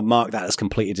you go and mark that as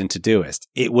completed in Todoist,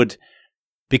 it would,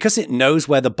 because it knows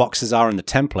where the boxes are in the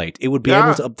template, it would be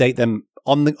able to update them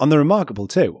on the Remarkable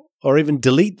too, or even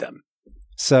delete them.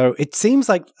 So it seems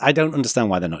like I don't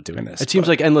understand why they're not doing this. It seems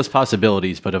like endless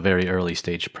possibilities, but a very early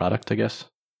stage product, I guess.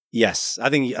 Yes, I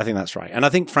think that's right. And I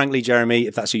think, frankly, Jeremy,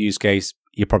 if that's your use case,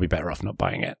 you're probably better off not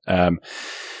buying it.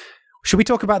 Should we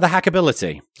talk about the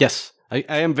hackability? Yes, I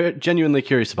am genuinely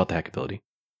curious about the hackability.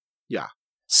 Yeah.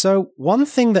 So one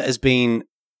thing that has been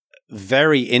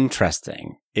very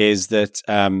interesting is that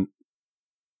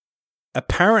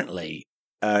apparently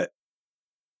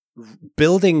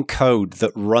building code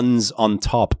that runs on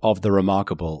top of the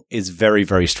Remarkable is very,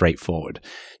 very straightforward.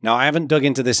 Now, I haven't dug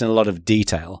into this in a lot of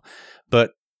detail,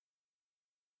 but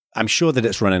I'm sure that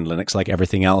it's run in Linux like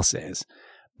everything else is.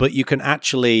 But you can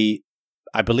actually,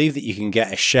 I believe that you can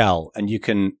get a shell and you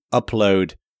can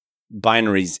upload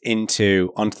binaries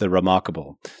onto the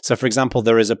Remarkable. So, for example,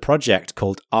 there is a project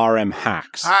called RM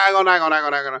Hacks. Hang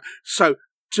on. So,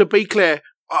 to be clear,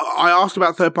 I asked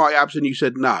about third-party apps and you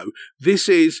said no. This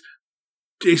is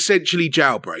essentially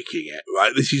jailbreaking it,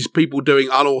 right? This is people doing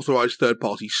unauthorized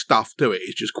third-party stuff to it.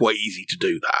 It's just quite easy to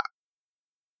do that.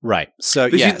 Right. So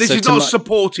this is not a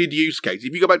supported use case.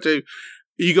 If you go back to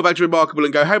Remarkable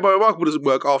and go, hey, my Remarkable doesn't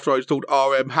work after I installed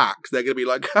RM Hacks, they're going to be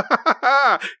like,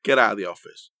 get out of the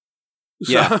office.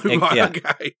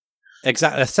 Okay.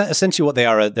 Exactly. Essentially what they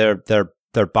are,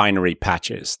 they're binary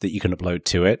patches that you can upload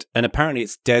to it. And apparently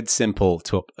it's dead simple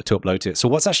to upload to it. So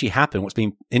what's actually happened, what's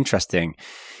been interesting,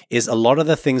 is a lot of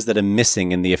the things that are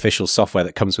missing in the official software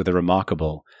that comes with the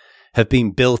Remarkable have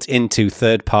been built into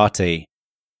third-party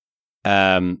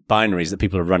binaries that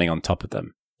people are running on top of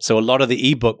them. So a lot of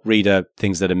the ebook reader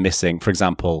things that are missing, for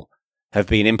example, have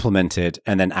been implemented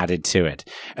and then added to it.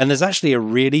 And there's actually a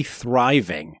really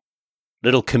thriving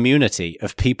little community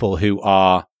of people who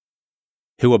are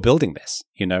building this,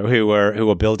 who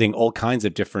are building all kinds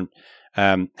of different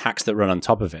hacks that run on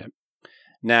top of it.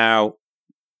 Now,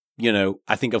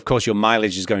 I think, of course, your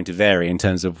mileage is going to vary in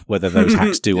terms of whether those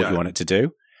hacks do what you want it to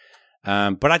do.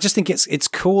 But I just think it's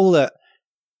cool that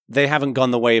they haven't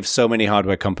gone the way of so many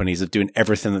hardware companies of doing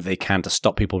everything that they can to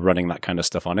stop people running that kind of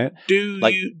stuff on it.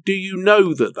 Do you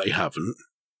know that they haven't?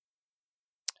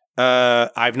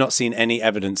 I've not seen any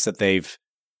evidence that they've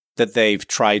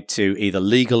tried to either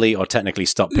legally or technically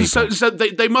stop people. So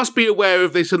they must be aware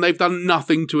of this and they've done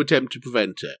nothing to attempt to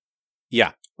prevent it.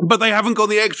 Yeah. But they haven't gone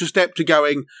the extra step to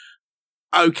going,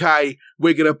 okay,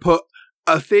 we're going to put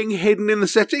a thing hidden in the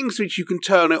settings which you can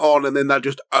turn it on and then that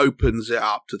just opens it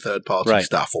up to third-party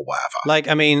stuff or whatever. Like,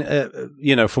 I mean,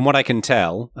 from what I can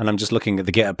tell, and I'm just looking at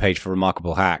the GitHub page for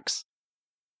Remarkable Hacks,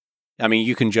 I mean,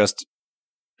 you can just,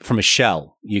 from a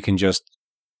shell, you can SSH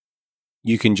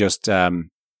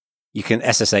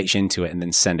into it and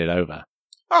then send it over.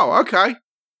 Oh, okay.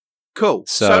 Cool.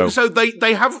 So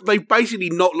they've basically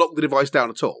not locked the device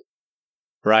down at all.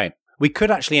 Right. We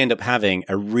could actually end up having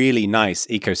a really nice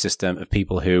ecosystem of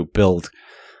people who build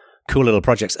cool little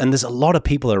projects. And there's a lot of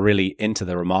people that are really into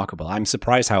the Remarkable. I'm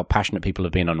surprised how passionate people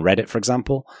have been on Reddit, for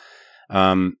example.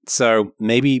 So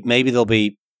maybe there'll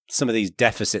be some of these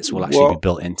deficits will actually be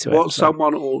built into it. What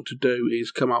someone ought to do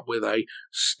is come up with a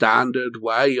standard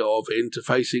way of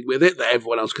interfacing with it that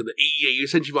everyone else can.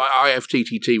 Essentially, by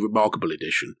IFTTT Remarkable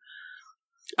Edition.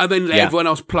 And then let everyone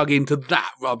else plug into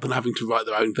that rather than having to write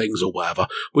their own things or whatever,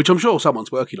 which I'm sure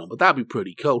someone's working on, but that'd be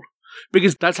pretty cool.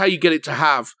 Because that's how you get it to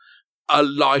have a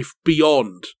life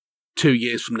beyond 2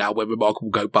 years from now where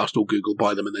Remarkable go bust or Google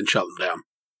buy them and then shut them down.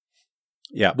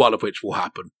 Yeah. One of which will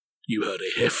happen. You heard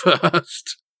it here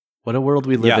first. What a world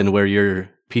we live in where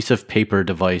your piece of paper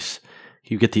device,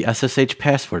 you get the SSH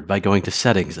password by going to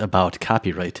settings, about,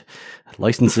 copyright,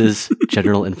 licenses,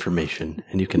 general information,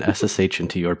 and you can SSH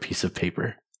into your piece of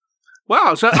paper.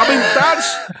 Wow, so I mean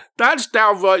that's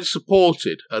downright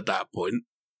supported at that point.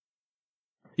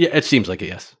 Yeah, it seems like it,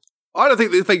 yes. I don't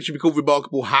think the thing should be called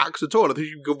Remarkable Hacks at all. I think it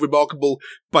should be called Remarkable,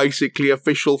 basically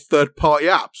official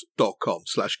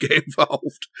thirdpartyapps.com/get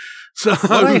involved. So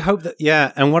what I hope that,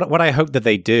 and what I hope that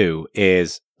they do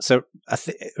is, so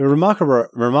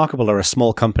Remarkable are a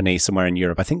small company somewhere in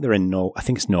Europe. I think they're in I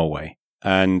think it's Norway,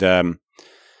 and they're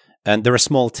a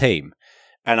small team,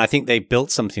 and I think they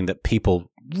built something that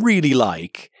people really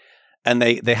like, and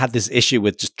they had this issue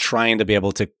with just trying to be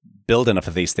able to build enough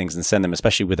of these things and send them,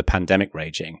 especially with the pandemic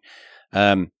raging.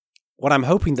 What I'm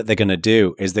hoping that they're going to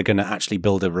do is they're going to actually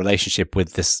build a relationship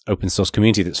with this open source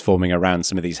community that's forming around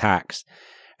some of these hacks,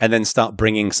 and then start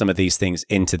bringing some of these things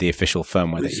into the official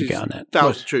firmware that you get on it.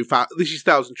 This is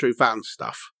Thousand True Fans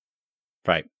stuff.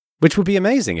 Right. Which would be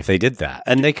amazing if they did that.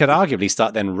 And they could arguably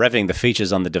start then revving the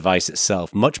features on the device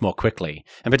itself much more quickly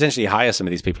and potentially hire some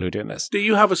of these people who are doing this. Do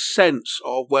you have a sense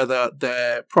of whether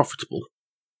they're profitable?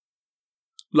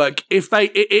 Like, if they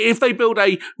build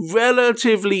a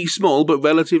relatively small but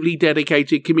relatively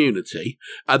dedicated community,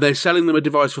 and they're selling them a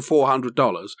device for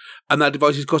 $400, and that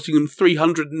device is costing them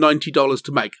 $390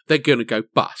 to make, they're going to go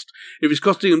bust. If it's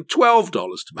costing them $12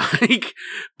 to make,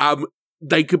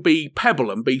 they could be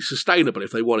Pebble and be sustainable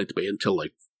if they wanted to be until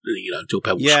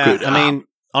Pebble screwed it up. I mean,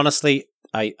 honestly,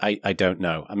 I don't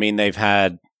know. I mean, they've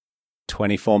had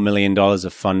 $24 million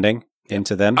of funding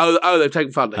into them. Oh, they've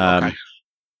taken funding. Okay.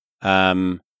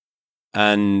 And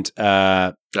that's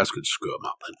going to screw them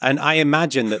up then. And I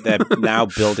imagine that they're now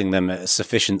building them at a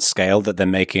sufficient scale that they're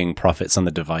making profits on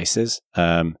the devices.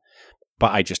 But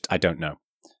I don't know.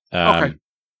 Okay.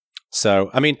 So,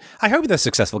 I mean, I hope they're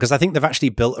successful because I think they've actually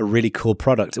built a really cool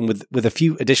product, and with a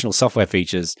few additional software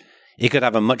features, it could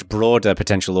have a much broader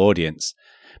potential audience.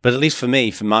 But at least for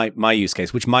me, for my use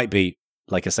case, which might be,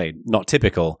 like I say, not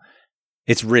typical,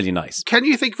 it's really nice. Can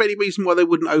you think of any reason why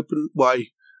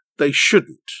they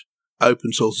shouldn't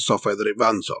open source the software that it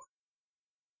runs on?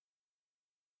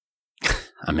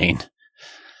 I mean,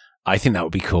 I think that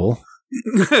would be cool.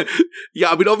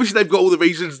 Yeah, I mean, obviously they've got all the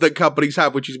reasons that companies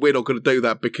have, which is we're not going to do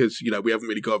that because, we haven't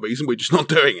really got a reason, we're just not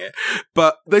doing it.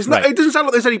 But it doesn't sound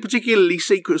like there's any particularly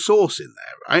secret sauce in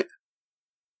there, right?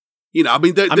 I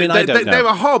mean, they're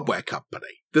a hardware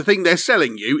company. The thing they're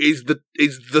selling you is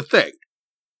the thing.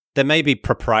 There may be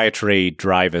proprietary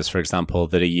drivers, for example,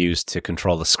 that are used to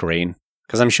control the screen,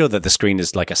 because I'm sure that the screen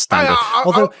is like a standard.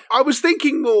 I was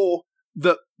thinking more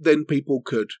that then people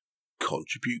could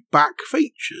contribute back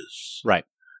features. Right.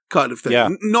 Kind of thing. Yeah.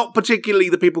 Not particularly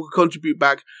the people who contribute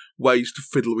back ways to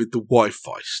fiddle with the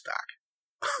Wi-Fi stack.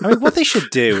 I mean, what they should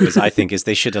do is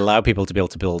they should allow people to be able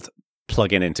to build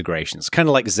plug-in integrations, kind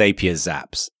of like Zapier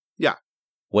Zaps. Yeah.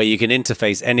 Where you can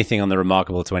interface anything on the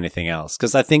Remarkable to anything else.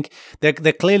 Because I think they're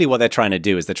clearly what they're trying to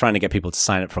do is they're trying to get people to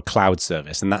sign up for a cloud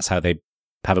service, and that's how they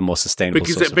have a more sustainable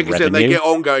source of revenue. Because then they get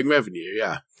ongoing revenue,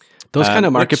 yeah. Those kind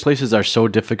of marketplaces are so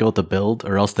difficult to build,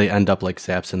 or else they end up like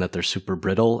Zaps in that they're super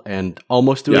brittle and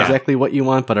almost do exactly what you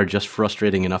want, but are just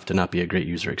frustrating enough to not be a great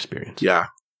user experience. Yeah.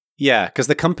 Yeah, because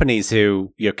the companies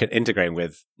who you're integrating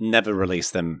with never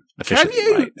release them officially,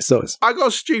 right? So I got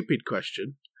a stupid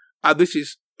question. This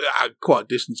is quite a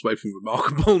distance away from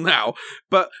Remarkable now,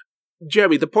 but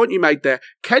Jeremy, the point you made there,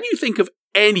 can you think of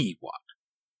anyone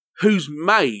who's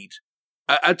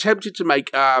attempted to make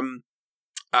a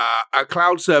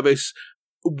cloud service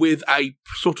with a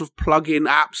sort of plug-in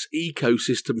apps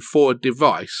ecosystem for a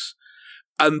device,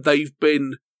 and they've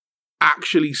been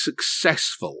actually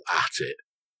successful at it?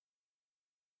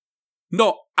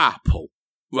 Not Apple,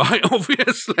 right?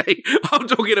 Obviously. I'm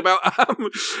talking about,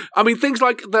 things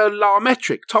like the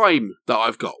LaMetric time that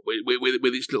I've got with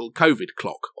its little COVID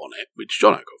clock on it, which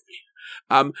John got me.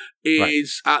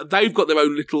 They've got their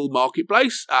own little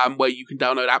marketplace where you can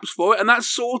download apps for it, and that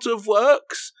sort of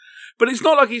works, but it's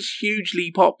not like it's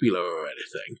hugely popular or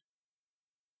anything.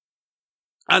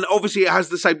 And obviously it has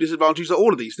the same disadvantage that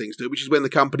all of these things do, which is when the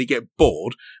company get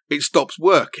bored, it stops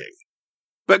working.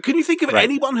 But can you think of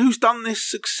anyone who's done this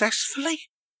successfully?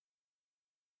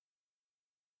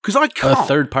 Because I can't. A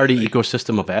third-party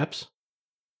ecosystem of apps?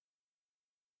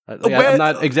 I'm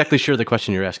not exactly sure the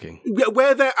question you're asking.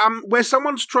 Where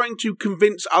someone's trying to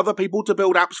convince other people to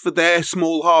build apps for their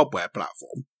small hardware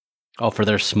platform. Oh, for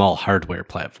their small hardware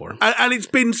platform, and it's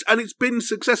been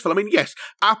successful. I mean, yes,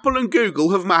 Apple and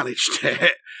Google have managed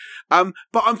it,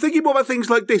 but I'm thinking more about things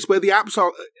like this, where the apps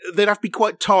they'd have to be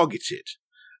quite targeted.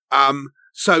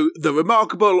 So the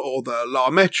Remarkable or the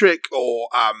LaMetric or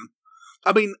I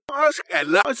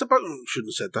suppose I shouldn't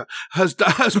have said that. Has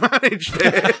managed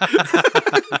it.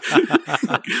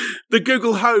 The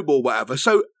Google Home or whatever.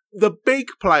 So the big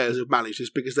players have managed this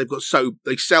because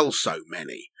they sell so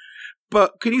many.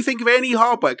 But can you think of any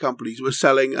hardware companies who are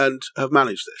selling and have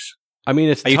managed this? I mean,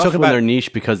 it's tough when they're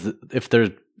niche because if their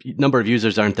number of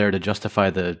users aren't there to justify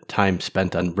the time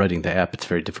spent on writing the app, it's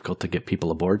very difficult to get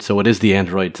people aboard. So it is the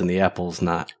Androids and the Apples,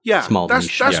 not small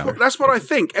niche. That's what I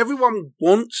think. Everyone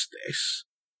wants this,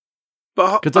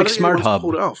 but because like Smart Hub,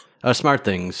 Smart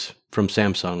Things from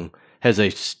Samsung has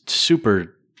a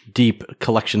super deep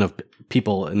collection of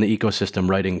people in the ecosystem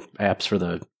writing apps for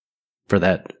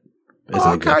that. As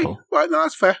an example. Right, no,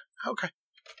 that's fair. Okay.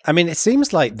 I mean, it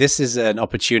seems like this is an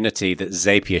opportunity that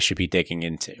Zapier should be digging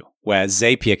into, where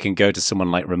Zapier can go to someone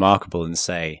like Remarkable and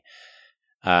say,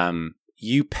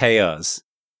 you pay us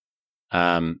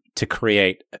to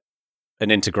create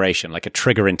an integration, like a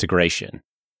trigger integration.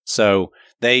 So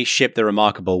they ship the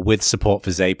Remarkable with support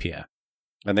for Zapier.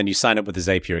 And then you sign up with a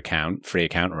Zapier account, free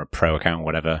account or a pro account,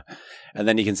 whatever. And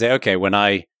then you can say, okay, when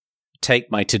I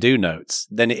take my to-do notes,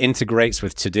 then it integrates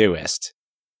with Todoist.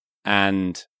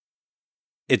 And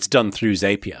it's done through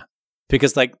Zapier.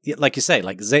 Because like you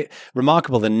say,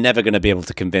 Remarkable, they're never going to be able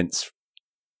to convince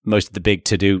most of the big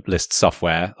to-do list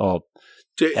software or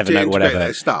Evernote,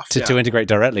 whatever, to integrate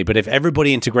directly. But if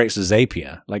everybody integrates with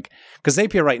Zapier, because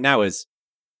Zapier right now is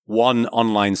one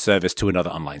online service to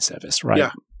another online service, right?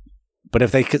 Yeah. But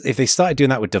if they started doing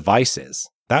that with devices,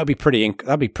 that'd be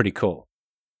pretty cool.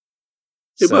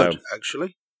 It would,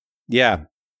 actually. Yeah.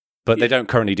 But they don't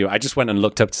currently do it. I just went and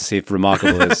looked up to see if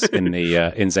Remarkable is in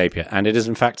Zapier, and it is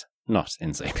in fact not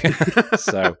in Zapier.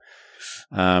 So,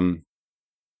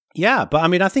 yeah. But I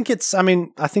mean, I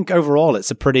think overall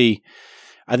it's a pretty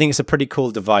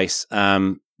cool device.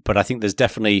 But I think there's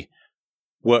definitely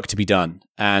work to be done,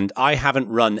 and I haven't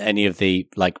run any of the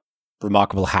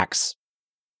Remarkable Hacks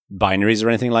binaries or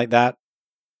anything like that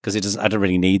because I don't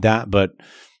really need that, but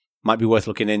might be worth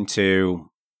looking into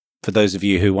for those of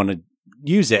you who want to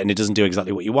use it and it doesn't do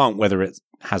exactly what you want, whether it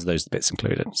has those bits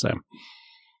included.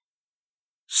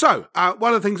 So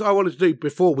one of the things I wanted to do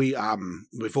before we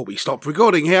stop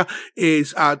recording here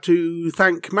is to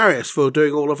thank Marius for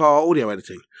doing all of our audio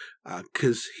editing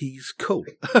because he's cool.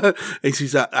 He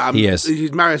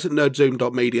is Marius at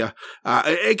nerdzoom.media.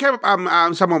 It came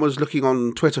up. Someone was looking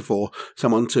on Twitter for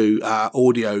someone to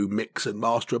audio mix and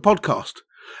master a podcast.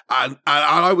 And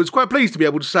I was quite pleased to be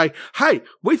able to say, hey,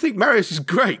 we think Marius is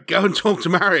great. Go and talk to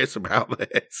Marius about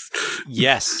this.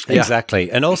 Yes, exactly.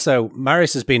 And also,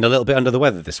 Marius has been a little bit under the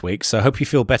weather this week, so I hope you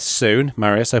feel better soon,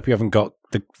 Marius. I hope you haven't got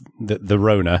the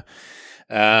Rona.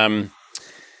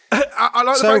 I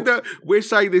like the fact that we're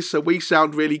saying this so we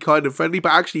sound really kind of friendly,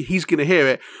 but actually he's going to hear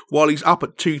it while he's up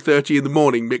at 2:30 in the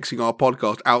morning mixing our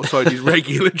podcast outside his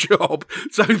regular job.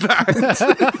 So thanks.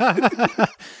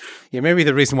 Yeah, maybe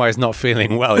the reason why he's not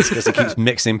feeling well is because he keeps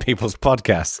mixing people's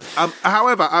podcasts.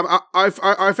 However,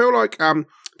 I feel like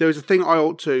there is a thing I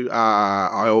ought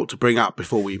to bring up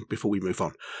before we move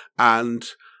on, and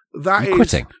that is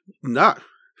quitting. No,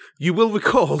 you will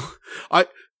recall. I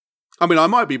mean, I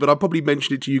might be, but I'll probably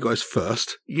mention it to you guys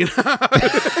first. You know,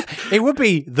 it would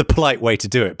be the polite way to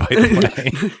do it. By the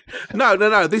way,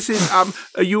 no. This is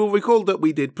you will recall that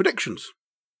we did predictions.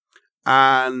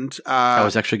 And I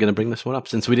was actually going to bring this one up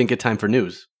since we didn't get time for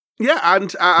news. Yeah,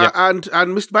 and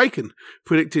Mr. Bacon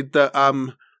predicted that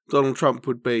Donald Trump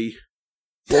would be,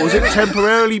 what was it,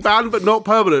 temporarily banned but not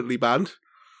permanently banned.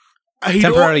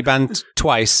 Temporarily banned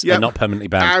twice, and not permanently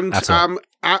banned. And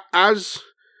as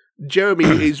Jeremy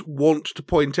is wont to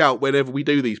point out whenever we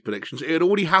do these predictions, it had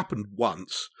already happened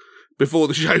once before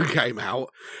the show came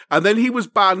out, and then he was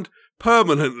banned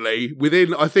permanently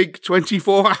within, I think,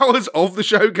 24 hours of the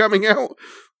show coming out.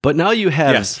 But now you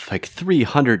have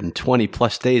 320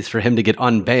 plus days for him to get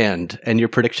unbanned, and your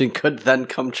prediction could then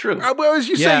come true. Well, as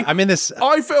you say,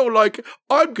 I feel like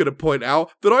I'm going to point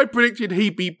out that I predicted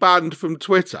he'd be banned from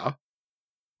Twitter.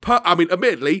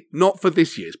 Admittedly, not for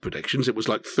this year's predictions. It was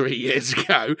like 3 years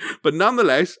ago. But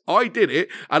nonetheless, I did it,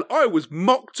 and I was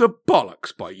mocked to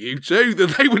bollocks by you two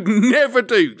that they would never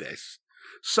do this.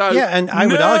 So and I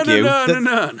would argue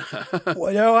that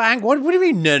what do you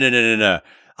mean? No.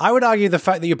 I would argue the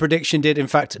fact that your prediction did, in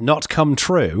fact, not come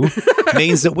true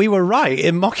means that we were right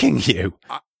in mocking you.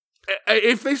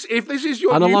 If this is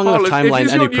your on a long enough timeline,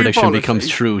 any prediction becomes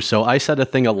true. So I said a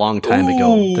thing a long time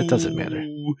ago. That doesn't matter.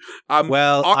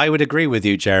 I would agree with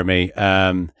you, Jeremy.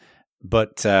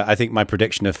 But I think my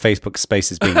prediction of Facebook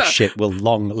Spaces being shit will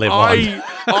long live on.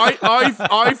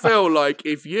 I feel like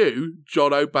if you,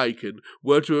 John O'Bacon,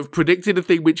 were to have predicted a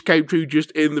thing which came true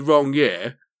just in the wrong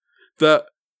year, that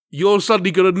you're suddenly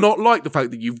going to not like the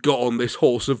fact that you've got on this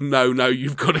horse of no,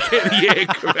 you've got to get the year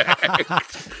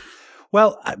correct.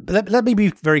 Well, let me be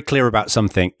very clear about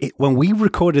something. When we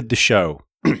recorded the show,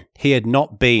 he had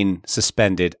not been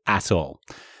suspended at all.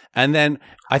 And then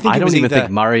I don't even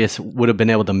think Marius would have been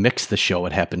able to mix the show.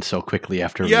 It happened so quickly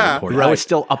after we recorded. Right. I was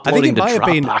still uploading to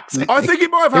Dropbox. I think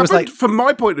it might have happened, from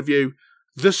my point of view,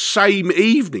 the same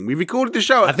evening. We recorded the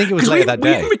show. I think it was later that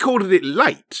day. We even recorded it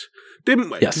late, didn't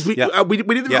we? Yes. We did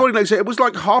the recording late, so it was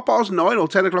like 9:30 or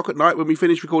 10 o'clock at night when we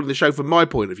finished recording the show from my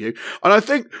point of view. And I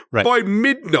think by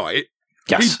midnight,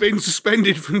 he'd been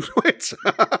suspended from Twitter.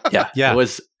 Yeah. It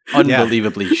was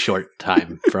unbelievably short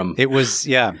time from it was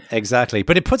exactly,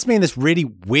 but it puts me in this really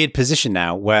weird position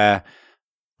now where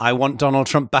I want Donald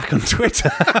Trump back on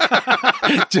Twitter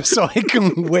just so I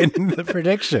can win the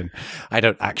prediction. I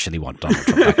don't actually want Donald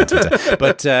Trump back on Twitter,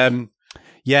 but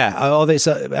all this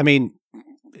I mean,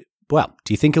 well,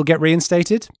 do you think he'll get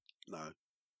reinstated?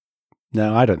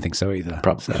 No, I don't think so either.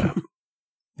 Probably.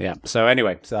 So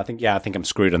anyway, I think I'm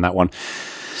screwed on that one.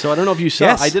 So I don't know if you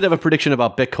saw, I did have a prediction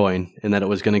about Bitcoin and that it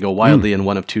was going to go wildly in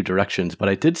one of two directions, but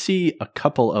I did see a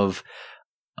couple of,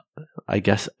 I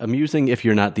guess, amusing if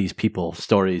you're not these people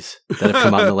stories that have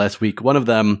come out in the last week. One of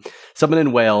them, someone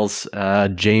in Wales,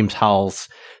 James Howells,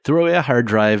 threw away a hard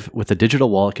drive with a digital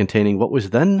wallet containing what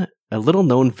was then a little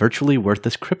known virtually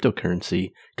worthless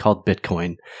cryptocurrency called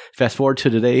Bitcoin. Fast forward to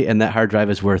today, and that hard drive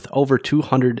is worth over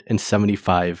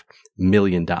 $275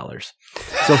 million.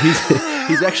 So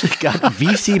he's actually got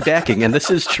VC backing, and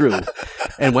this is true,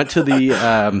 and went to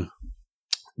the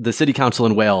city council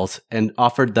in Wales and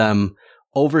offered them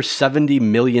over $70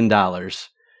 million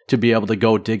to be able to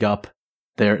go dig up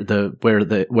where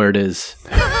it is.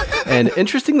 And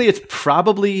interestingly, it's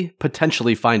probably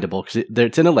potentially findable because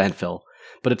it's in a landfill.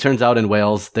 But it turns out in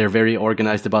Wales, they're very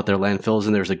organized about their landfills,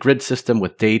 and there's a grid system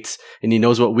with dates, and he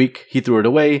knows what week he threw it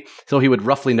away, so he would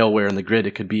roughly know where in the grid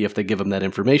it could be if they give him that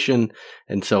information,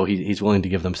 and so he's willing to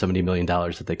give them $70 million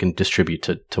that they can distribute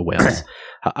to Wales.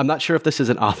 I'm not sure if this is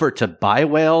an offer to buy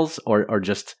Wales or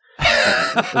just...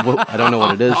 I don't know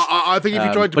what it is. I think if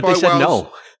you tried to buy Wales...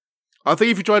 no. I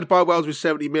think if you tried to buy Wales with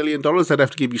 $70 million, they'd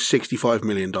have to give you $65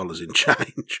 million in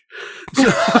change. So...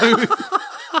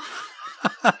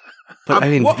 But I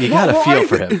mean, you got to feel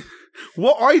for him.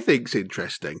 What I think's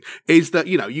interesting is that,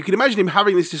 you can imagine him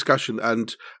having this discussion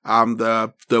and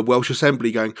the Welsh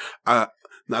Assembly going, now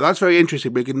that's very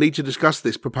interesting. We're going to need to discuss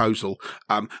this proposal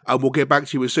and we'll get back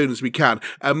to you as soon as we can.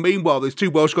 And meanwhile, there's two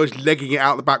Welsh guys legging it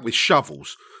out the back with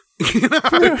shovels. Heading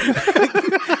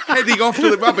off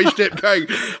to the rubbish tip going,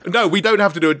 no, we don't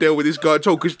have to do a deal with this guy at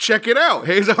all because check it out.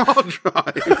 Here's a hard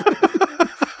drive.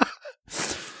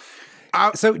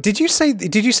 So did you say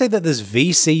that there's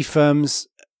VC firms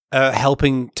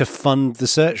helping to fund the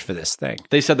search for this thing?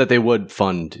 They said that they would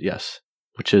fund, yes,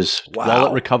 which is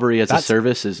wallet recovery as a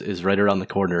service is right around the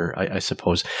corner, I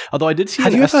suppose. Although I did see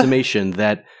an estimation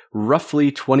that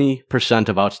roughly 20%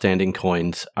 of outstanding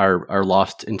coins are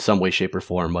lost in some way, shape, or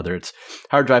form, whether it's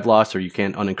hard drive loss or you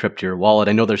can't unencrypt your wallet.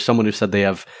 I know there's someone who said they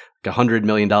have $100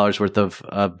 million worth of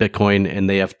Bitcoin, and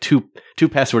they have two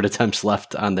password attempts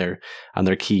left on their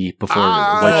key before.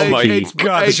 Oh my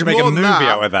God! They should make a movie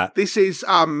out of that. This is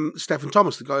Stephen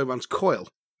Thomas, the guy who runs Coil,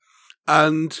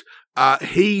 and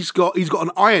he's got an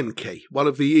iron key, one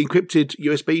of the encrypted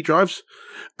USB drives,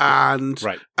 and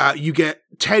you get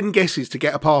 10 guesses to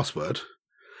get a password,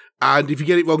 and if you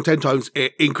get it wrong 10 times,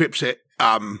 it encrypts it.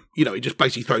 It just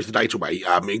basically throws the data away,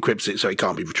 encrypts it so it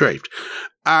can't be retrieved.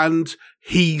 And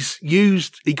he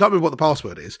can't remember what the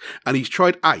password is, and he's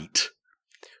tried 8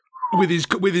 with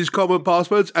his common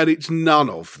passwords, and it's none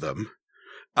of them.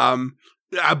 But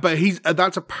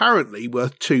that's apparently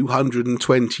worth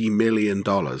 $220 million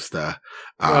there.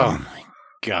 Oh my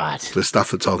God. The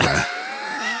stuff that's on there.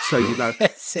 So, but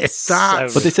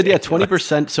they said,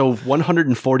 20%, so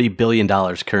 $140 billion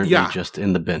currently just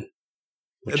in the bin.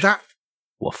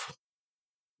 Woof.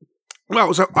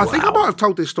 Well, so I think I might have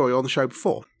told this story on the show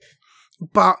before,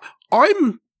 but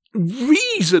I'm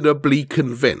reasonably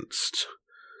convinced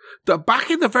that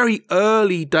back in the very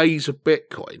early days of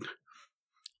Bitcoin,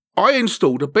 I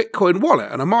installed a Bitcoin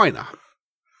wallet and a miner.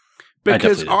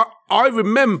 Because I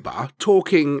remember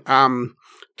talking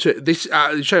to this,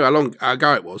 show you how long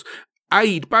ago it was,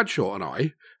 Aid Bradshaw and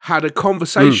I had a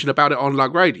conversation about it on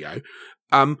Lug Radio,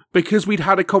 because we'd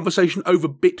had a conversation over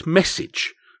BitMessage,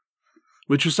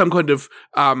 which was some kind of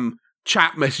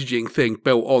chat messaging thing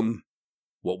built on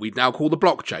what we'd now call the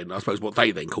blockchain. I suppose what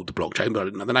they then called the blockchain, but I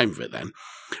didn't know the name of it then.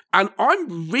 And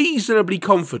I'm reasonably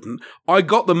confident I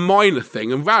got the miner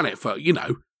thing and ran it for,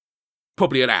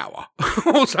 probably an hour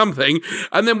or something,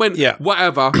 and then went,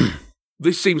 whatever,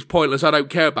 this seems pointless, I don't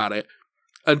care about it,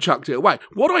 and chucked it away.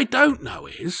 What I don't know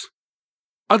is,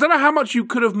 I don't know how much you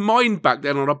could have mined back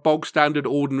then on a bog standard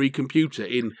ordinary computer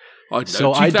in, I don't know.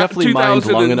 So I definitely mined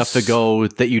long enough ago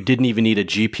that you didn't even need a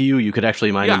GPU. You could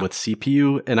actually mine them with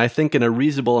CPU. And I think in a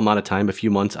reasonable amount of time, a few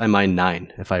months, I mined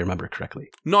 9, if I remember correctly.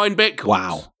 9 Bitcoins.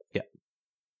 Wow. Yeah.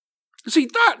 See,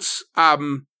 that's, how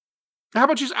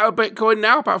much is our Bitcoin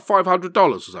now? About $500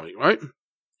 or something, right?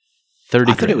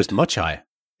 30 I thought it was much higher.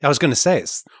 I was going to say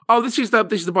it's... Oh, this is the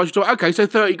price. Okay, so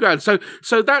 30 grand. So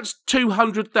that's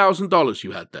 $200,000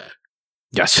 you had there.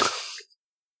 Yes.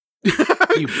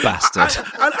 You bastard.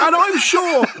 and I'm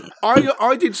sure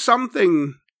I did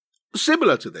something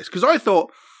similar to this, because I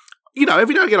thought,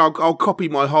 every now and again I'll copy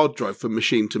my hard drive from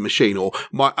machine to machine, or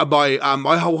my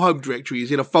whole home directory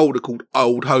is in a folder called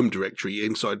old home directory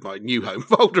inside my new home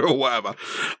folder or whatever.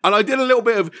 And I did a little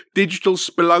bit of digital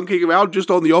spelunking around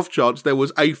just on the off chance there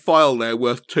was a file there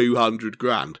worth 200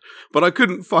 grand, but I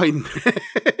couldn't find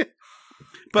it.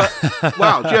 But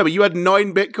wow, Jeremy, you had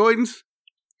 9 Bitcoins?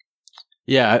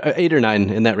 Yeah, 8 or 9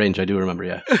 in that range. I do remember.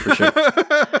 Yeah, for sure.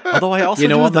 Although I also do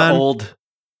the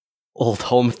old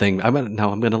home thing. I'm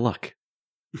gonna look.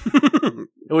 It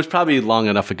was probably long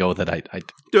enough ago that I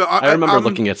remember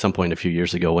looking at some point a few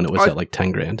years ago when it was at like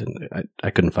 10 grand, and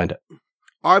I couldn't find it.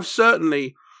 I've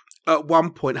certainly at one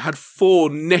point had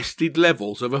 4 nested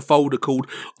levels of a folder called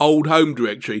Old Home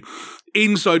Directory,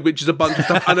 inside which is a bunch of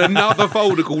stuff, and another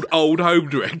folder called Old Home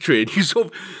Directory, and you sort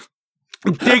of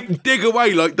dig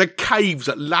away like the caves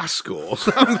at Lascaux or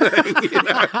something,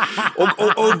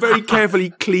 or very carefully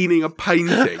cleaning a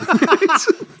painting.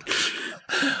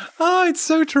 It's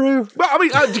so true. Well, I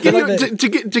mean,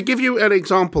 to give you an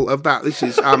example of that, this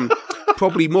is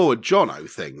probably more a Jono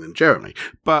thing than Jeremy,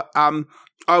 but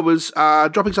I was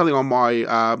dropping something on my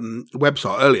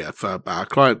website earlier for our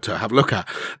client to have a look at,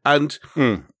 and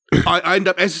I ended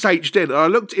up SSH'd in, and I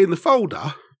looked in the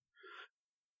folder,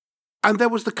 and there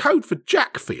was the code for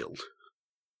Jackfield.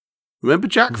 Remember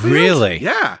Jackfield? Really?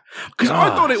 Yeah. Because I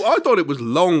thought it was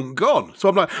long gone. So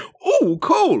I'm like, oh,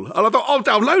 cool. And I thought, I'll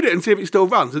download it and see if it still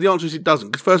runs. And the answer is it doesn't.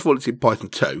 Because first of all, it's in Python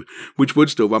 2, which would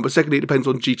still run. But secondly, it depends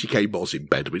on GTK BOS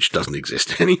embed, which doesn't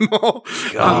exist anymore.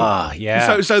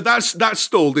 Yeah. So that's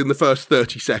stalled in the first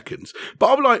 30 seconds.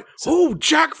 But I'm like, oh,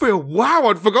 Jackfield. Wow,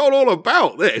 I'd forgotten all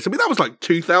about this. I mean, that was like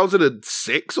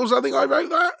 2006 or something I wrote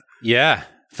that. Yeah.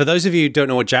 For those of you who don't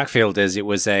know what Jackfield is, it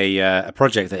was a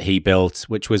project that he built,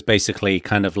 which was basically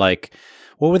kind of like,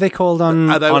 what were they called on?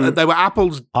 They were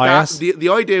Apple's. The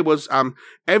idea was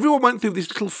everyone went through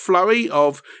this little flurry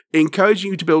of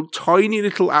encouraging you to build tiny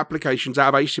little applications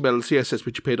out of HTML and CSS,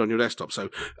 which appeared on your desktop. So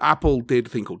Apple did a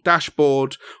thing called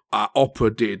Dashboard.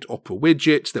 Opera did Opera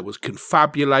Widgets. There was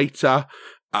Confabulator.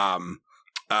 A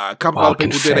couple of other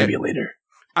people did it.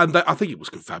 And I think it was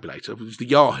Confabulator. It was the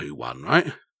Yahoo one,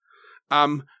 right?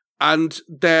 And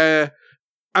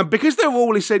because they're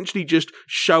all essentially just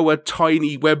show a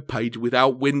tiny web page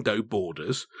without window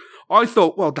borders, I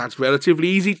thought, well, that's relatively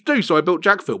easy to do. So I built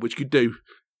Jackfield, which could do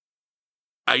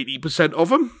 80% of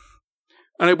them,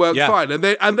 and it worked fine. And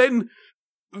then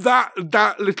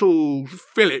that little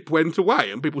fillip went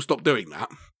away, and people stopped doing that.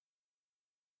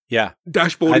 Yeah,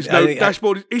 Dashboard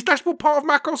is Dashboard part of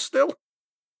macOS still?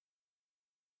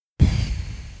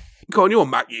 Go on, you're a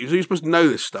Mac user. You're supposed to know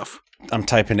this stuff. I'm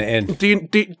typing it in. Do you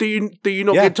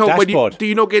not get told Dashboard. do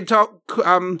you not get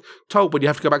told when you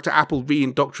have to go back to Apple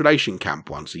re-indoctrination camp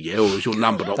once a year, or is your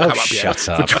number not come up yet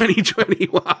for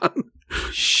 2021?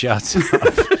 Shut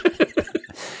up.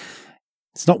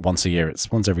 It's not once a year. It's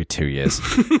once every 2 years.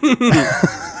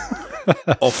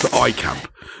 Off to iCamp.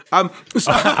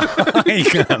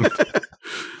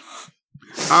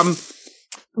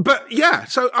 But yeah.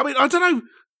 So I mean, I don't know.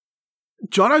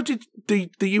 Jono,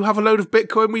 do you have a load of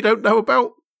Bitcoin we don't know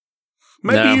about?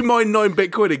 Maybe you mined 9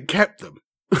 Bitcoin and kept them.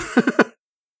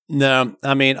 No,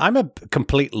 I mean, I'm a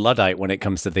complete Luddite when it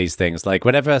comes to these things. Like,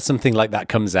 whenever something like that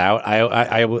comes out,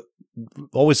 I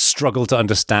always struggle to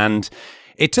understand.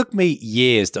 It took me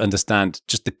years to understand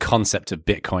just the concept of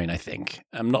Bitcoin, I think.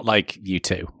 I'm not like you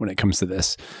two when it comes to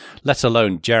this, let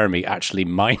alone Jeremy actually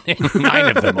mining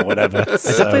 9 of them or whatever. I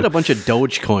definitely had a bunch of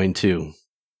Dogecoin, too.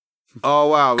 Oh,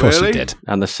 wow, really? Of course you did.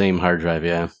 On the same hard drive,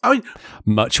 yeah. I mean,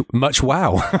 much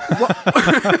wow.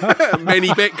 Many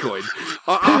Bitcoin.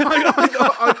 One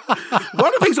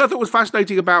of the things I thought was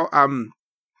fascinating about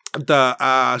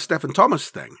the Stephen Thomas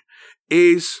thing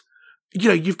is,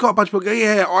 you've got a bunch of people go,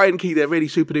 IronKey, they're really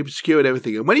super duper secure and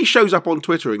everything. And when he shows up on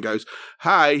Twitter and goes,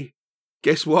 hey,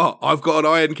 guess what? I've got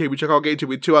an IronKey which I can't get into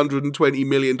with $220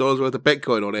 million worth of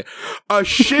Bitcoin on it. A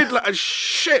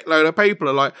shitload of people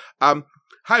are like,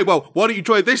 hey, well, why don't you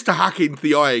try this to hack into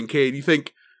the IronKey? And you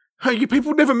think, hey, you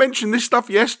people never mentioned this stuff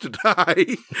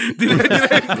yesterday.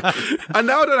 And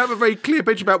now I don't have a very clear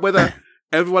picture about whether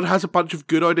everyone has a bunch of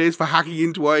good ideas for hacking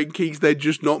into Iron Keys they're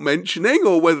just not mentioning,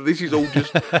 or whether this is all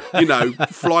just,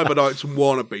 fly-by-nights and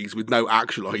wannabes with no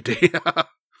actual idea.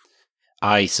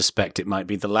 I suspect it might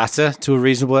be the latter to a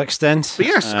reasonable extent. But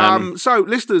yes, so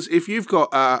listeners, if you've got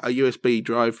a USB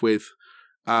drive with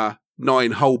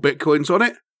 9 whole Bitcoins on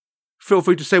it, feel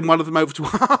free to send one of them over to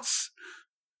us.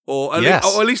 Or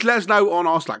at least let us know on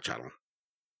our Slack channel.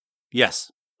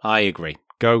 Yes, I agree.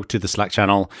 Go to the Slack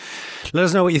channel. Let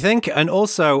us know what you think. And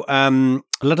also,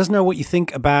 let us know what you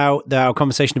think about our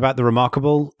conversation about the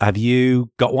Remarkable. Have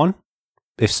you got one?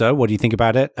 If so, what do you think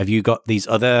about it? Have you got these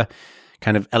other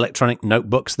kind of electronic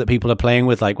notebooks that people are playing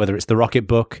with, like whether it's the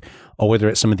Rocketbook or whether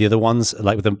it's some of the other ones,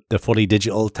 like with the fully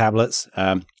digital tablets?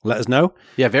 Let us know.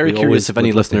 Yeah, very curious if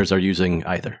any listeners are using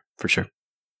either, for sure.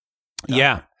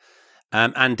 Yeah.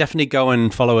 And definitely go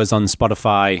and follow us on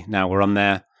Spotify. Now we're on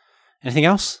there. Anything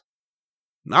else?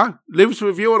 No. Leave us a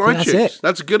review on iTunes.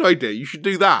 That's a good idea. You should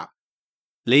do that.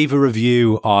 Leave a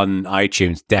review on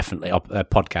iTunes. Definitely.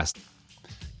 Podcast.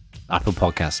 Apple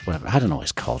Podcasts, whatever. I don't know what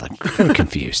it's called. I'm very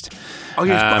confused. Oh,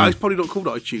 yeah, it's probably not called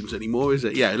iTunes anymore, is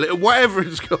it? Yeah, whatever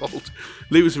it's called.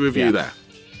 Leave us a review there.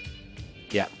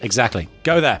 Yeah, exactly.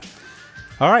 Go there.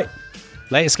 All right.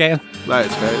 Later, skaters. Later,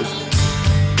 skaters.